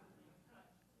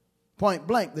 Point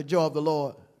blank, the joy of the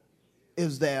Lord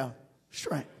is their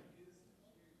strength.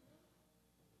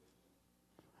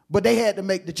 But they had to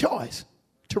make the choice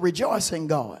to rejoice in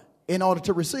God in order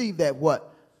to receive that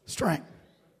what? Strength.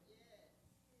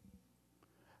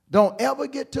 Don't ever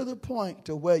get to the point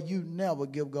to where you never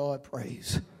give God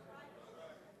praise.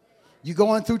 You're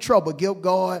going through trouble, give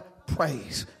God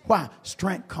praise. Why?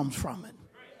 Strength comes from it.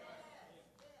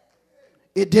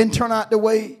 It didn't turn out the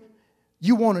way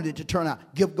you wanted it to turn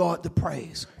out. Give God the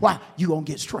praise. Why? You're going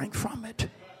to get strength from it.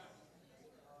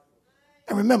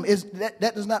 And remember,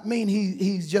 that does not mean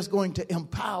he's just going to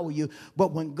empower you.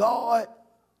 But when God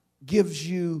gives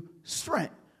you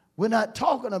strength, we're not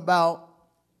talking about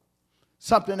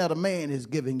something that a man is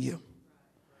giving you.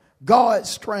 God's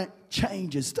strength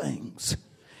changes things.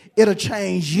 It'll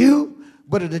change you,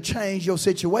 but it'll change your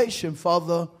situation for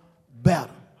the better.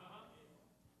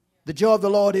 The joy of the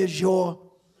Lord is your.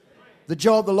 The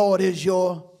joy of the Lord is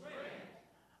your.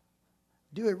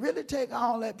 Do it really take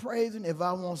all that praising if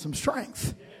I want some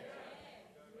strength?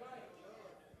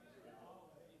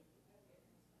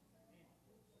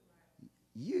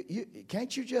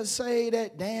 Can't you just say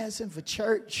that dancing for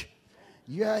church?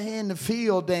 You're out here in the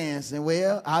field dancing.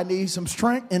 Well, I need some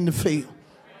strength in the field.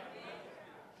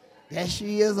 There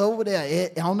she is over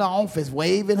there on the office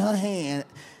waving her hand.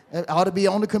 Ought to be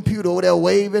on the computer over there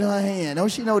waving her hand. Don't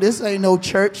she know this ain't no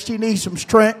church? She needs some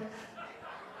strength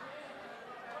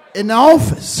in the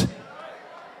office.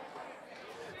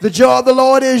 The joy of the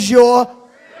Lord is your.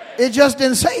 It just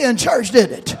didn't say in church,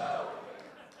 did it?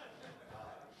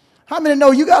 How many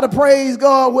know you got to praise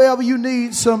God wherever you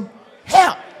need some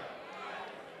help?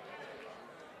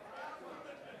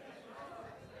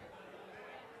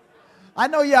 I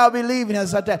know y'all be leaving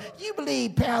us like that. You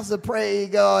believe Pastor praise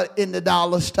God in the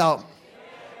dollar store?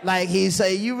 Like he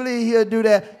say, you believe he'll do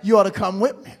that? You ought to come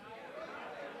with me.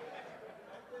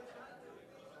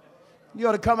 You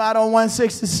ought to come out on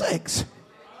 166.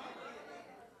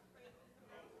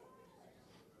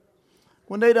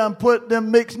 When they done put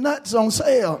them mixed nuts on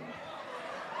sale.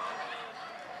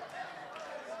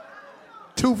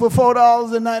 2 for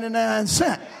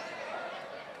 $4.99.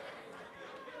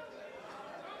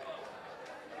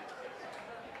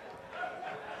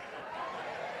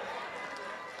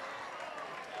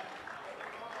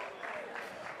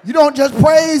 You don't just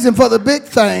praise him for the big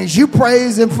things. You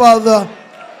praise him for the.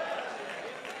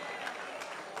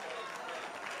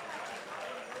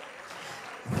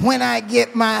 When I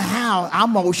get my house,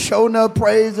 I'm going to show enough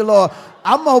praise the Lord.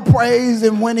 I'm going to praise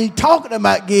him when he's talking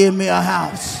about giving me a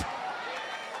house.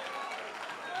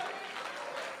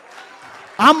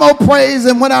 I'm going to praise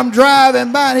him when I'm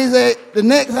driving by. And he said, the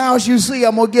next house you see,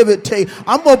 I'm going to give it to you.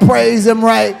 I'm going to praise him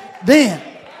right then.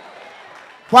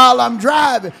 While I'm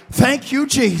driving, thank you,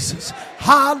 Jesus.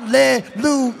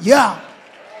 Hallelujah.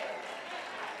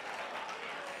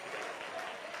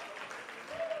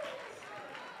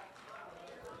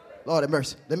 Lord have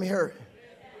mercy. Let me hear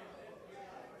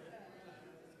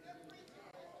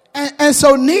it. And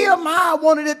so Nehemiah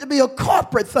wanted it to be a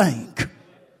corporate thing.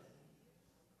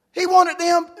 He wanted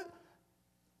them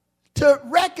to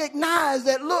recognize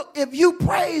that, look, if you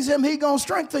praise him, he's going to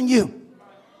strengthen you.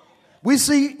 We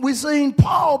seen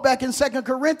Paul back in 2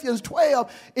 Corinthians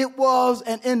 12. It was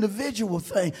an individual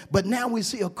thing, but now we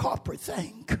see a corporate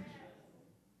thing.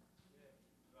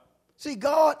 See,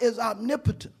 God is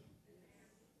omnipotent.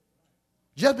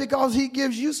 Just because he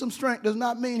gives you some strength does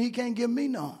not mean he can't give me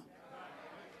none.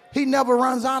 He never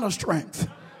runs out of strength.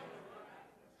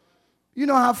 You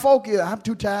know how folk is. I'm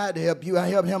too tired to help you. I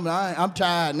help him. I'm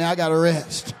tired now. I got to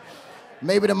rest.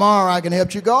 Maybe tomorrow I can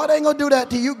help you. God ain't going to do that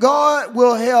to you. God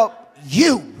will help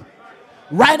you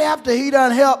right after he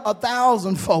done help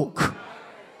 1,000 folk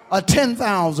or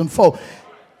 10,000 folk.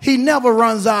 He never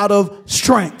runs out of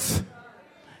strength.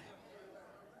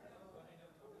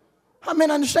 I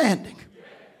mean, understanding.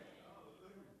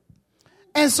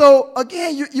 And so,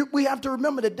 again, we have to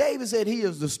remember that David said he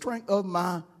is the strength of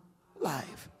my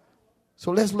life.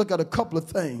 So let's look at a couple of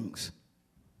things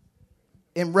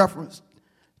in reference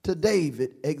to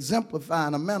David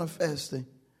exemplifying or manifesting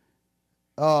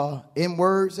in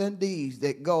words and deeds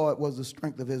that God was the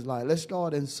strength of his life. Let's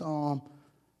start in Psalm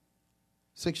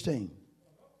 16.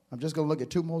 I'm just going to look at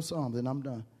two more Psalms and I'm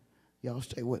done. Y'all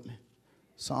stay with me.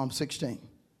 Psalm 16,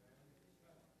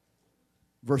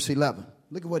 verse 11.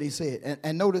 Look at what he said.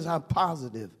 And notice how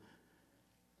positive,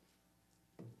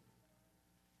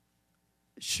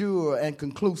 sure, and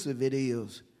conclusive it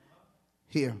is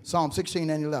here. Psalm 16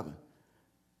 and 11.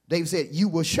 David said, you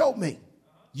will show me.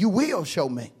 You will show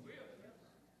me.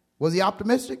 Was he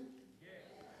optimistic?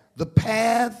 The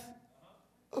path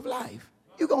of life.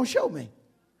 You're going to show me.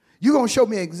 You're going to show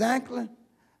me exactly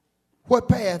what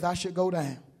path I should go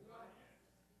down.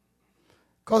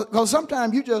 Because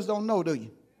sometimes you just don't know, do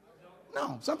you?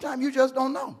 No, sometimes you just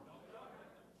don't know.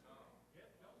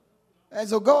 And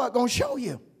so God going to show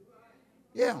you.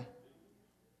 Yeah.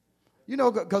 You know,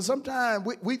 because sometimes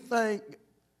we think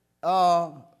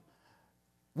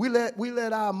we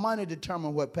let our money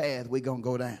determine what path we're going to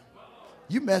go down.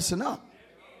 You messing up.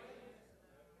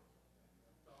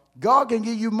 God can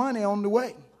give you money on the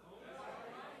way.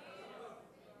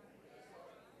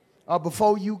 Or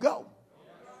before you go.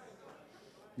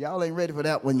 Y'all ain't ready for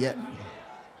that one yet.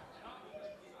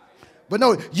 But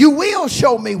no, you will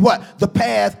show me what? The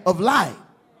path of life.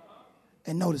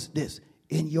 And notice this.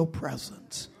 In your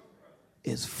presence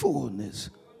is fullness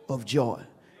of joy.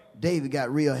 David got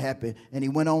real happy and he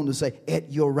went on to say, at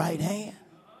your right hand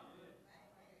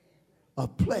are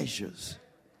pleasures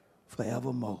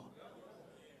forevermore.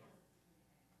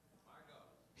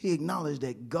 He acknowledged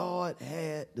that God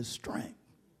had the strength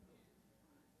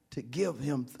to give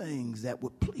him things that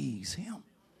would please him.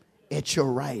 At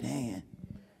your right hand,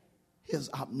 his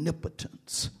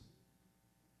omnipotence.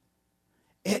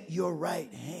 At your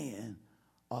right hand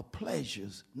are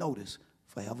pleasures, notice,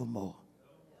 forevermore.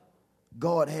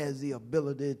 God has the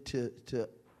ability to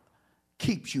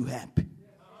keep you happy,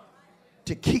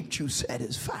 to keep you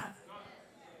satisfied.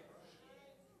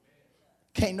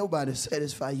 Can't nobody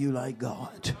satisfy you like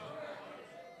God.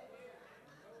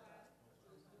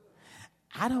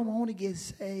 I don't want to get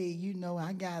saved. You know,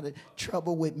 I got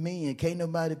trouble with me and can't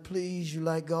nobody please you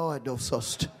like God, though,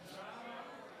 sister.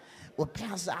 Well,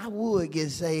 Pastor, I would get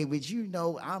saved, but you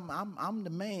know, I'm the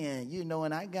man, you know,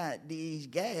 and I got these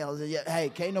gals. And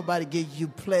hey, can't nobody give you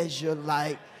pleasure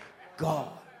like God.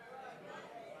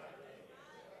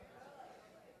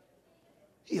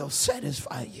 He'll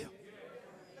satisfy you.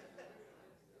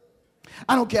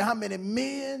 I don't care how many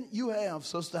men you have,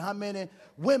 sister, how many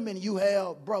women you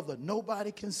have, brother.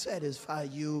 Nobody can satisfy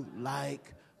you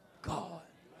like God.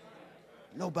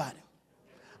 Nobody.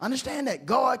 Understand that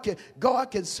God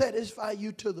can satisfy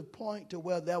you to the point to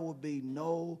where there will be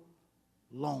no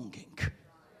longing.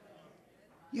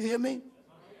 You hear me?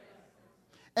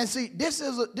 And see, this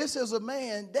is a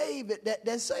man, David,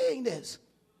 that's saying this.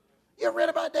 You ever read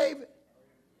about David?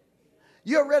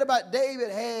 You ever read about David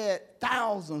had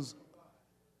thousands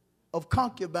of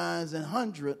concubines and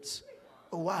hundreds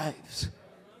of wives.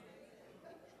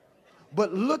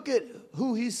 But look at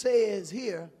who he says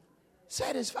here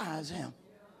satisfies him.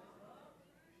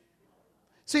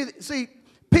 See,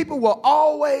 people will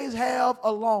always have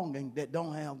a longing that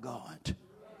don't have God.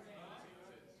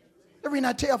 The reason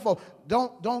I tell folks,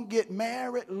 don't get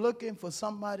married looking for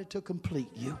somebody to complete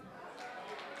you.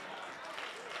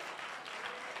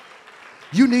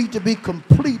 You need to be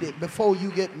completed before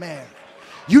you get married.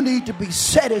 You need to be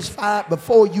satisfied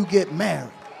before you get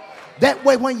married. That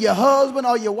way when your husband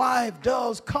or your wife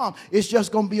does come, it's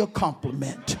just going to be a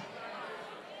compliment.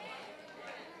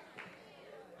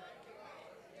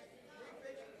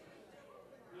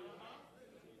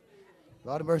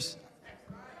 Lord of mercy.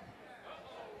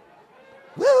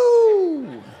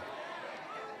 Woo!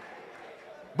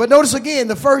 But notice again,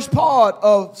 the first part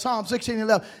of Psalm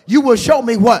 16:11, you will show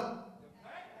me what?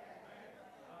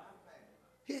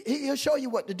 He'll show you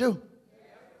what to do.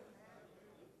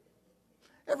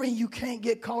 Everything you can't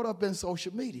get caught up in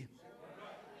social media.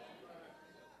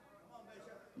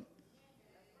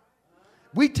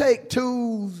 We take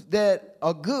tools that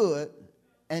are good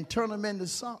and turn them into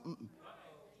something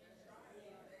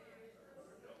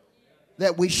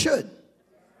that we shouldn't.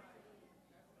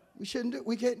 We shouldn't do.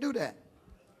 We can't do that.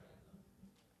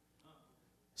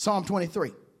 Psalm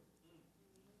 23.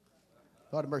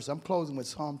 Lord of mercy, I'm closing with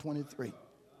Psalm 23.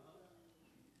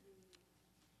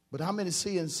 But how many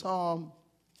see in Psalm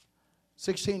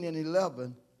 16 and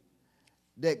 11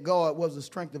 that God was the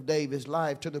strength of David's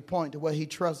life to the point to where he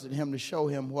trusted him to show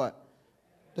him what?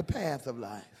 The path of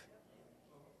life.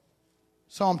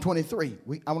 Psalm 23.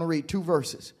 I want to read 2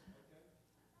 verses.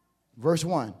 Verse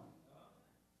 1.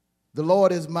 The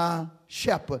Lord is my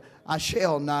shepherd. I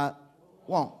shall not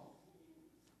want.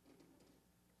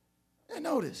 And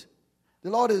notice, the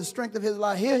Lord is the strength of his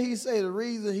life. Here he say the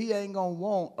reason he ain't going to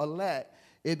want a lack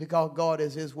is because God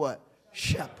is his what?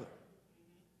 Shepherd.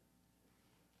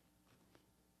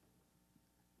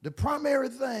 The primary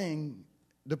 2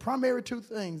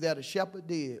 things that a shepherd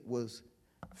did was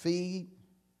feed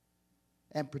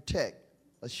and protect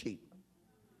a sheep.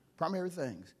 Primary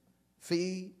things.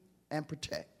 Feed and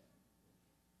protect.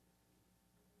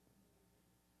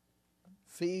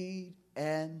 Feed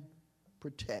and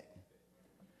protect.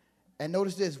 And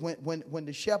notice this, when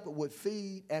the shepherd would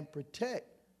feed and protect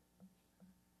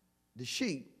the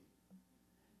sheep,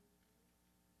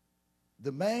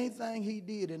 the main thing he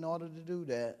did in order to do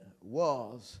that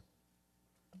was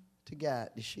to guide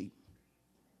the sheep.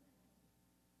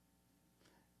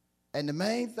 And the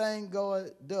main thing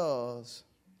God does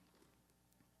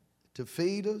to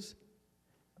feed us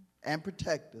and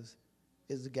protect us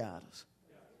is to guide us.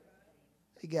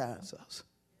 He guides us.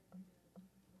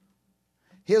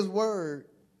 His word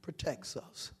protects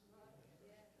us.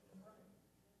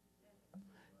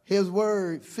 His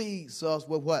word feeds us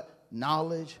with what?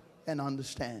 Knowledge and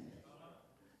understanding,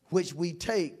 which we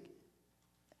take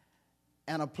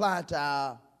and apply to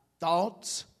our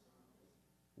thoughts,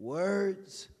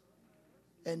 words,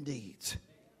 and deeds.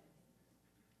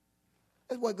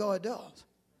 That's what God does.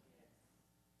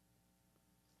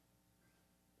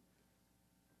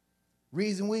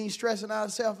 Reason we ain't stressing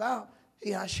ourselves out,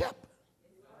 he our shepherd.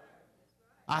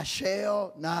 I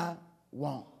shall not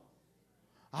want.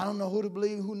 I don't know who to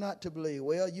believe, who not to believe.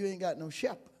 Well, you ain't got no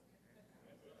shepherd.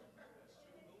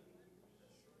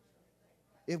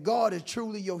 If God is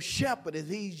truly your shepherd, if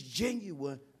he's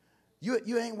genuine,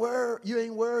 you ain't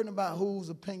worrying about whose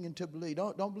opinion to believe.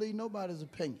 Don't believe nobody's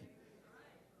opinion.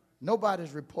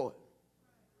 Nobody's report.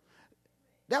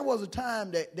 There was a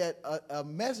time that a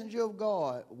messenger of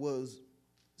God was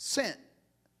sent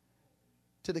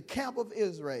to the camp of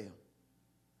Israel.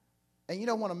 And you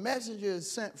know, when a messenger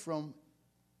is sent from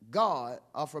God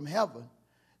or from heaven,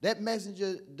 that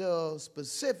messenger does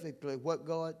specifically what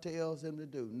God tells him to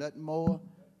do. Nothing more,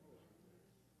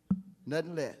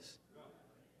 nothing less.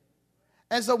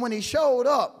 And so when he showed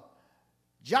up,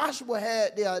 Joshua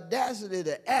had the audacity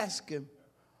to ask him,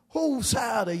 whose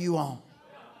side are you on?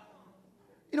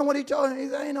 You know what he told him? He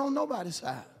said, I ain't on nobody's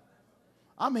side.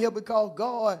 I'm here because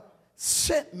God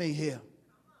sent me here.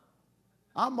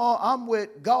 I'm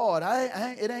with God.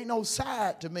 It ain't no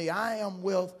side to me. I am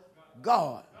with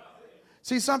God.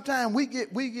 See, sometimes we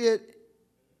get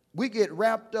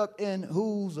wrapped up in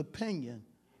whose opinion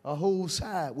or whose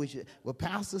side. Which, well,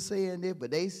 pastor saying this,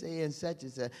 but they saying such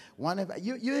and such.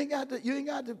 You ain't got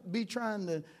to be trying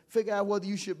to figure out whether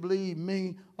you should believe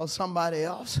me or somebody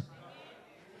else.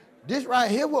 This right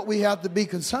here, what we have to be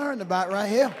concerned about right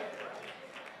here.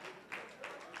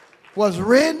 What's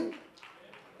written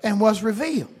and what's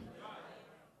revealed.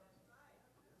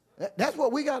 That's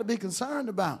what we got to be concerned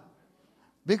about.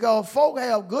 Because folk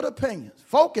have good opinions.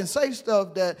 Folk can say stuff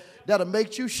that'll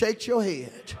make you shake your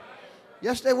head.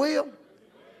 Yes, they will.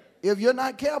 If you're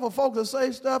not careful, folk will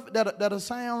say stuff that'll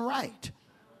sound right.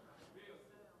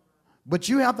 But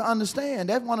you have to understand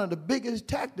that's one of the biggest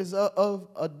tactics of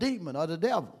a demon or the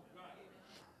devil.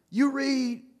 You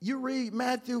read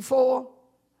Matthew 4,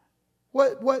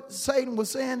 what Satan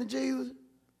was saying to Jesus,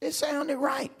 it sounded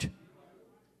right.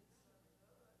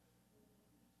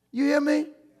 You hear me?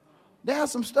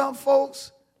 There's some stuff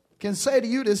folks can say to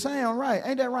you that sound right.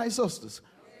 Ain't that right, sisters?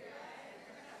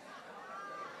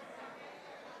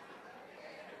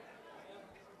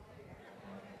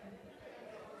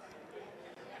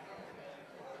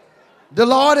 The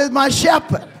Lord is my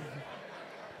shepherd.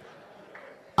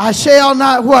 I shall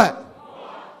not what?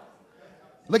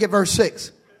 Look at verse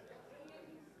 6.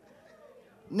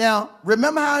 Now,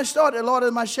 remember how it started? The Lord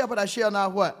is my shepherd, I shall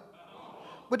not what?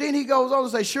 But then he goes on to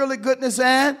say, surely goodness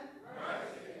and mercy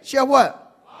shall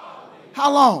what?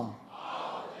 How long?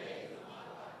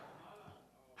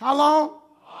 How long?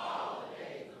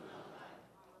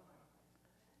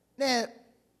 Now,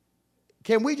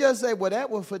 can we just say, well, that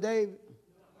was for David?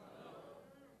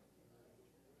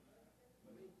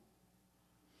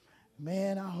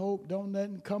 Man, I hope don't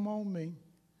nothing come on me.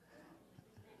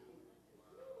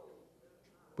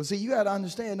 But see, you got to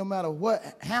understand, no matter what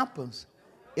happens,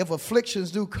 if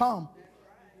afflictions do come,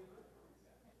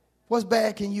 what's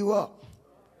backing you up?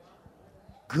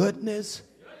 Goodness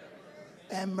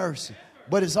and mercy.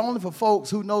 But it's only for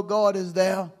folks who know God is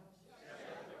there.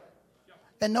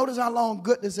 And notice how long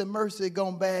goodness and mercy are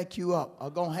going to back you up,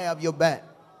 are going to have your back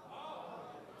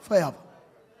forever.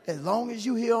 As long as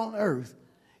you're here on earth,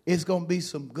 it's going to be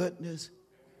some goodness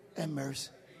and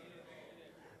mercy.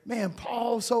 Man,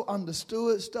 Paul so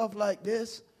understood stuff like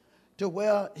this to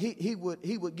where he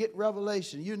would get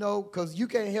revelation, you know, because you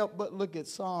can't help but look at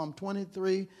Psalm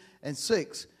 23 and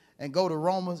 6 and go to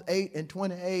Romans 8 and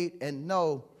 28 and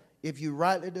know if you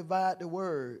rightly divide the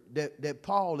word that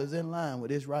Paul is in line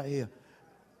with this right here.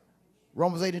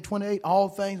 Romans 8 and 28, all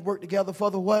things work together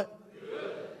for the what?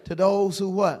 Good. To those who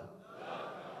what?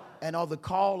 And are the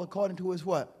call according to his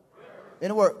what? In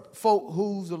the word, folk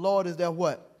whose the Lord is their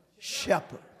what?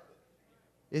 Shepherd.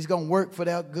 It's going to work for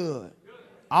their good.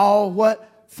 All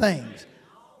what? Things.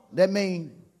 That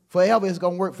means forever it's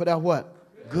going to work for their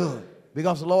what? Good.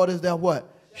 Because the Lord is their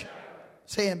what?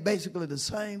 Saying basically the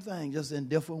same thing, just in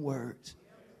different words.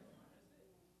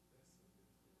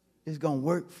 It's going to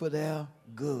work for their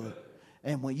good.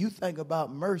 And when you think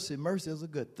about mercy, mercy is a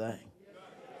good thing.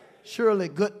 Surely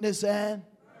goodness and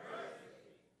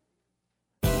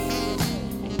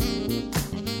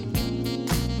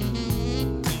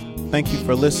Thank you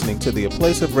for listening to the A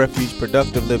Place of Refuge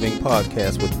Productive Living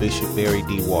podcast with Bishop Barry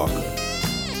D. Walker.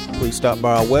 Please stop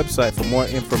by our website for more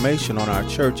information on our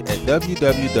church at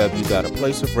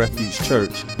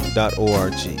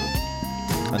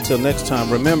www.aplaceofrefugechurch.org. Until next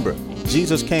time, remember,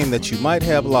 Jesus came that you might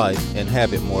have life and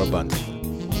have it more abundantly.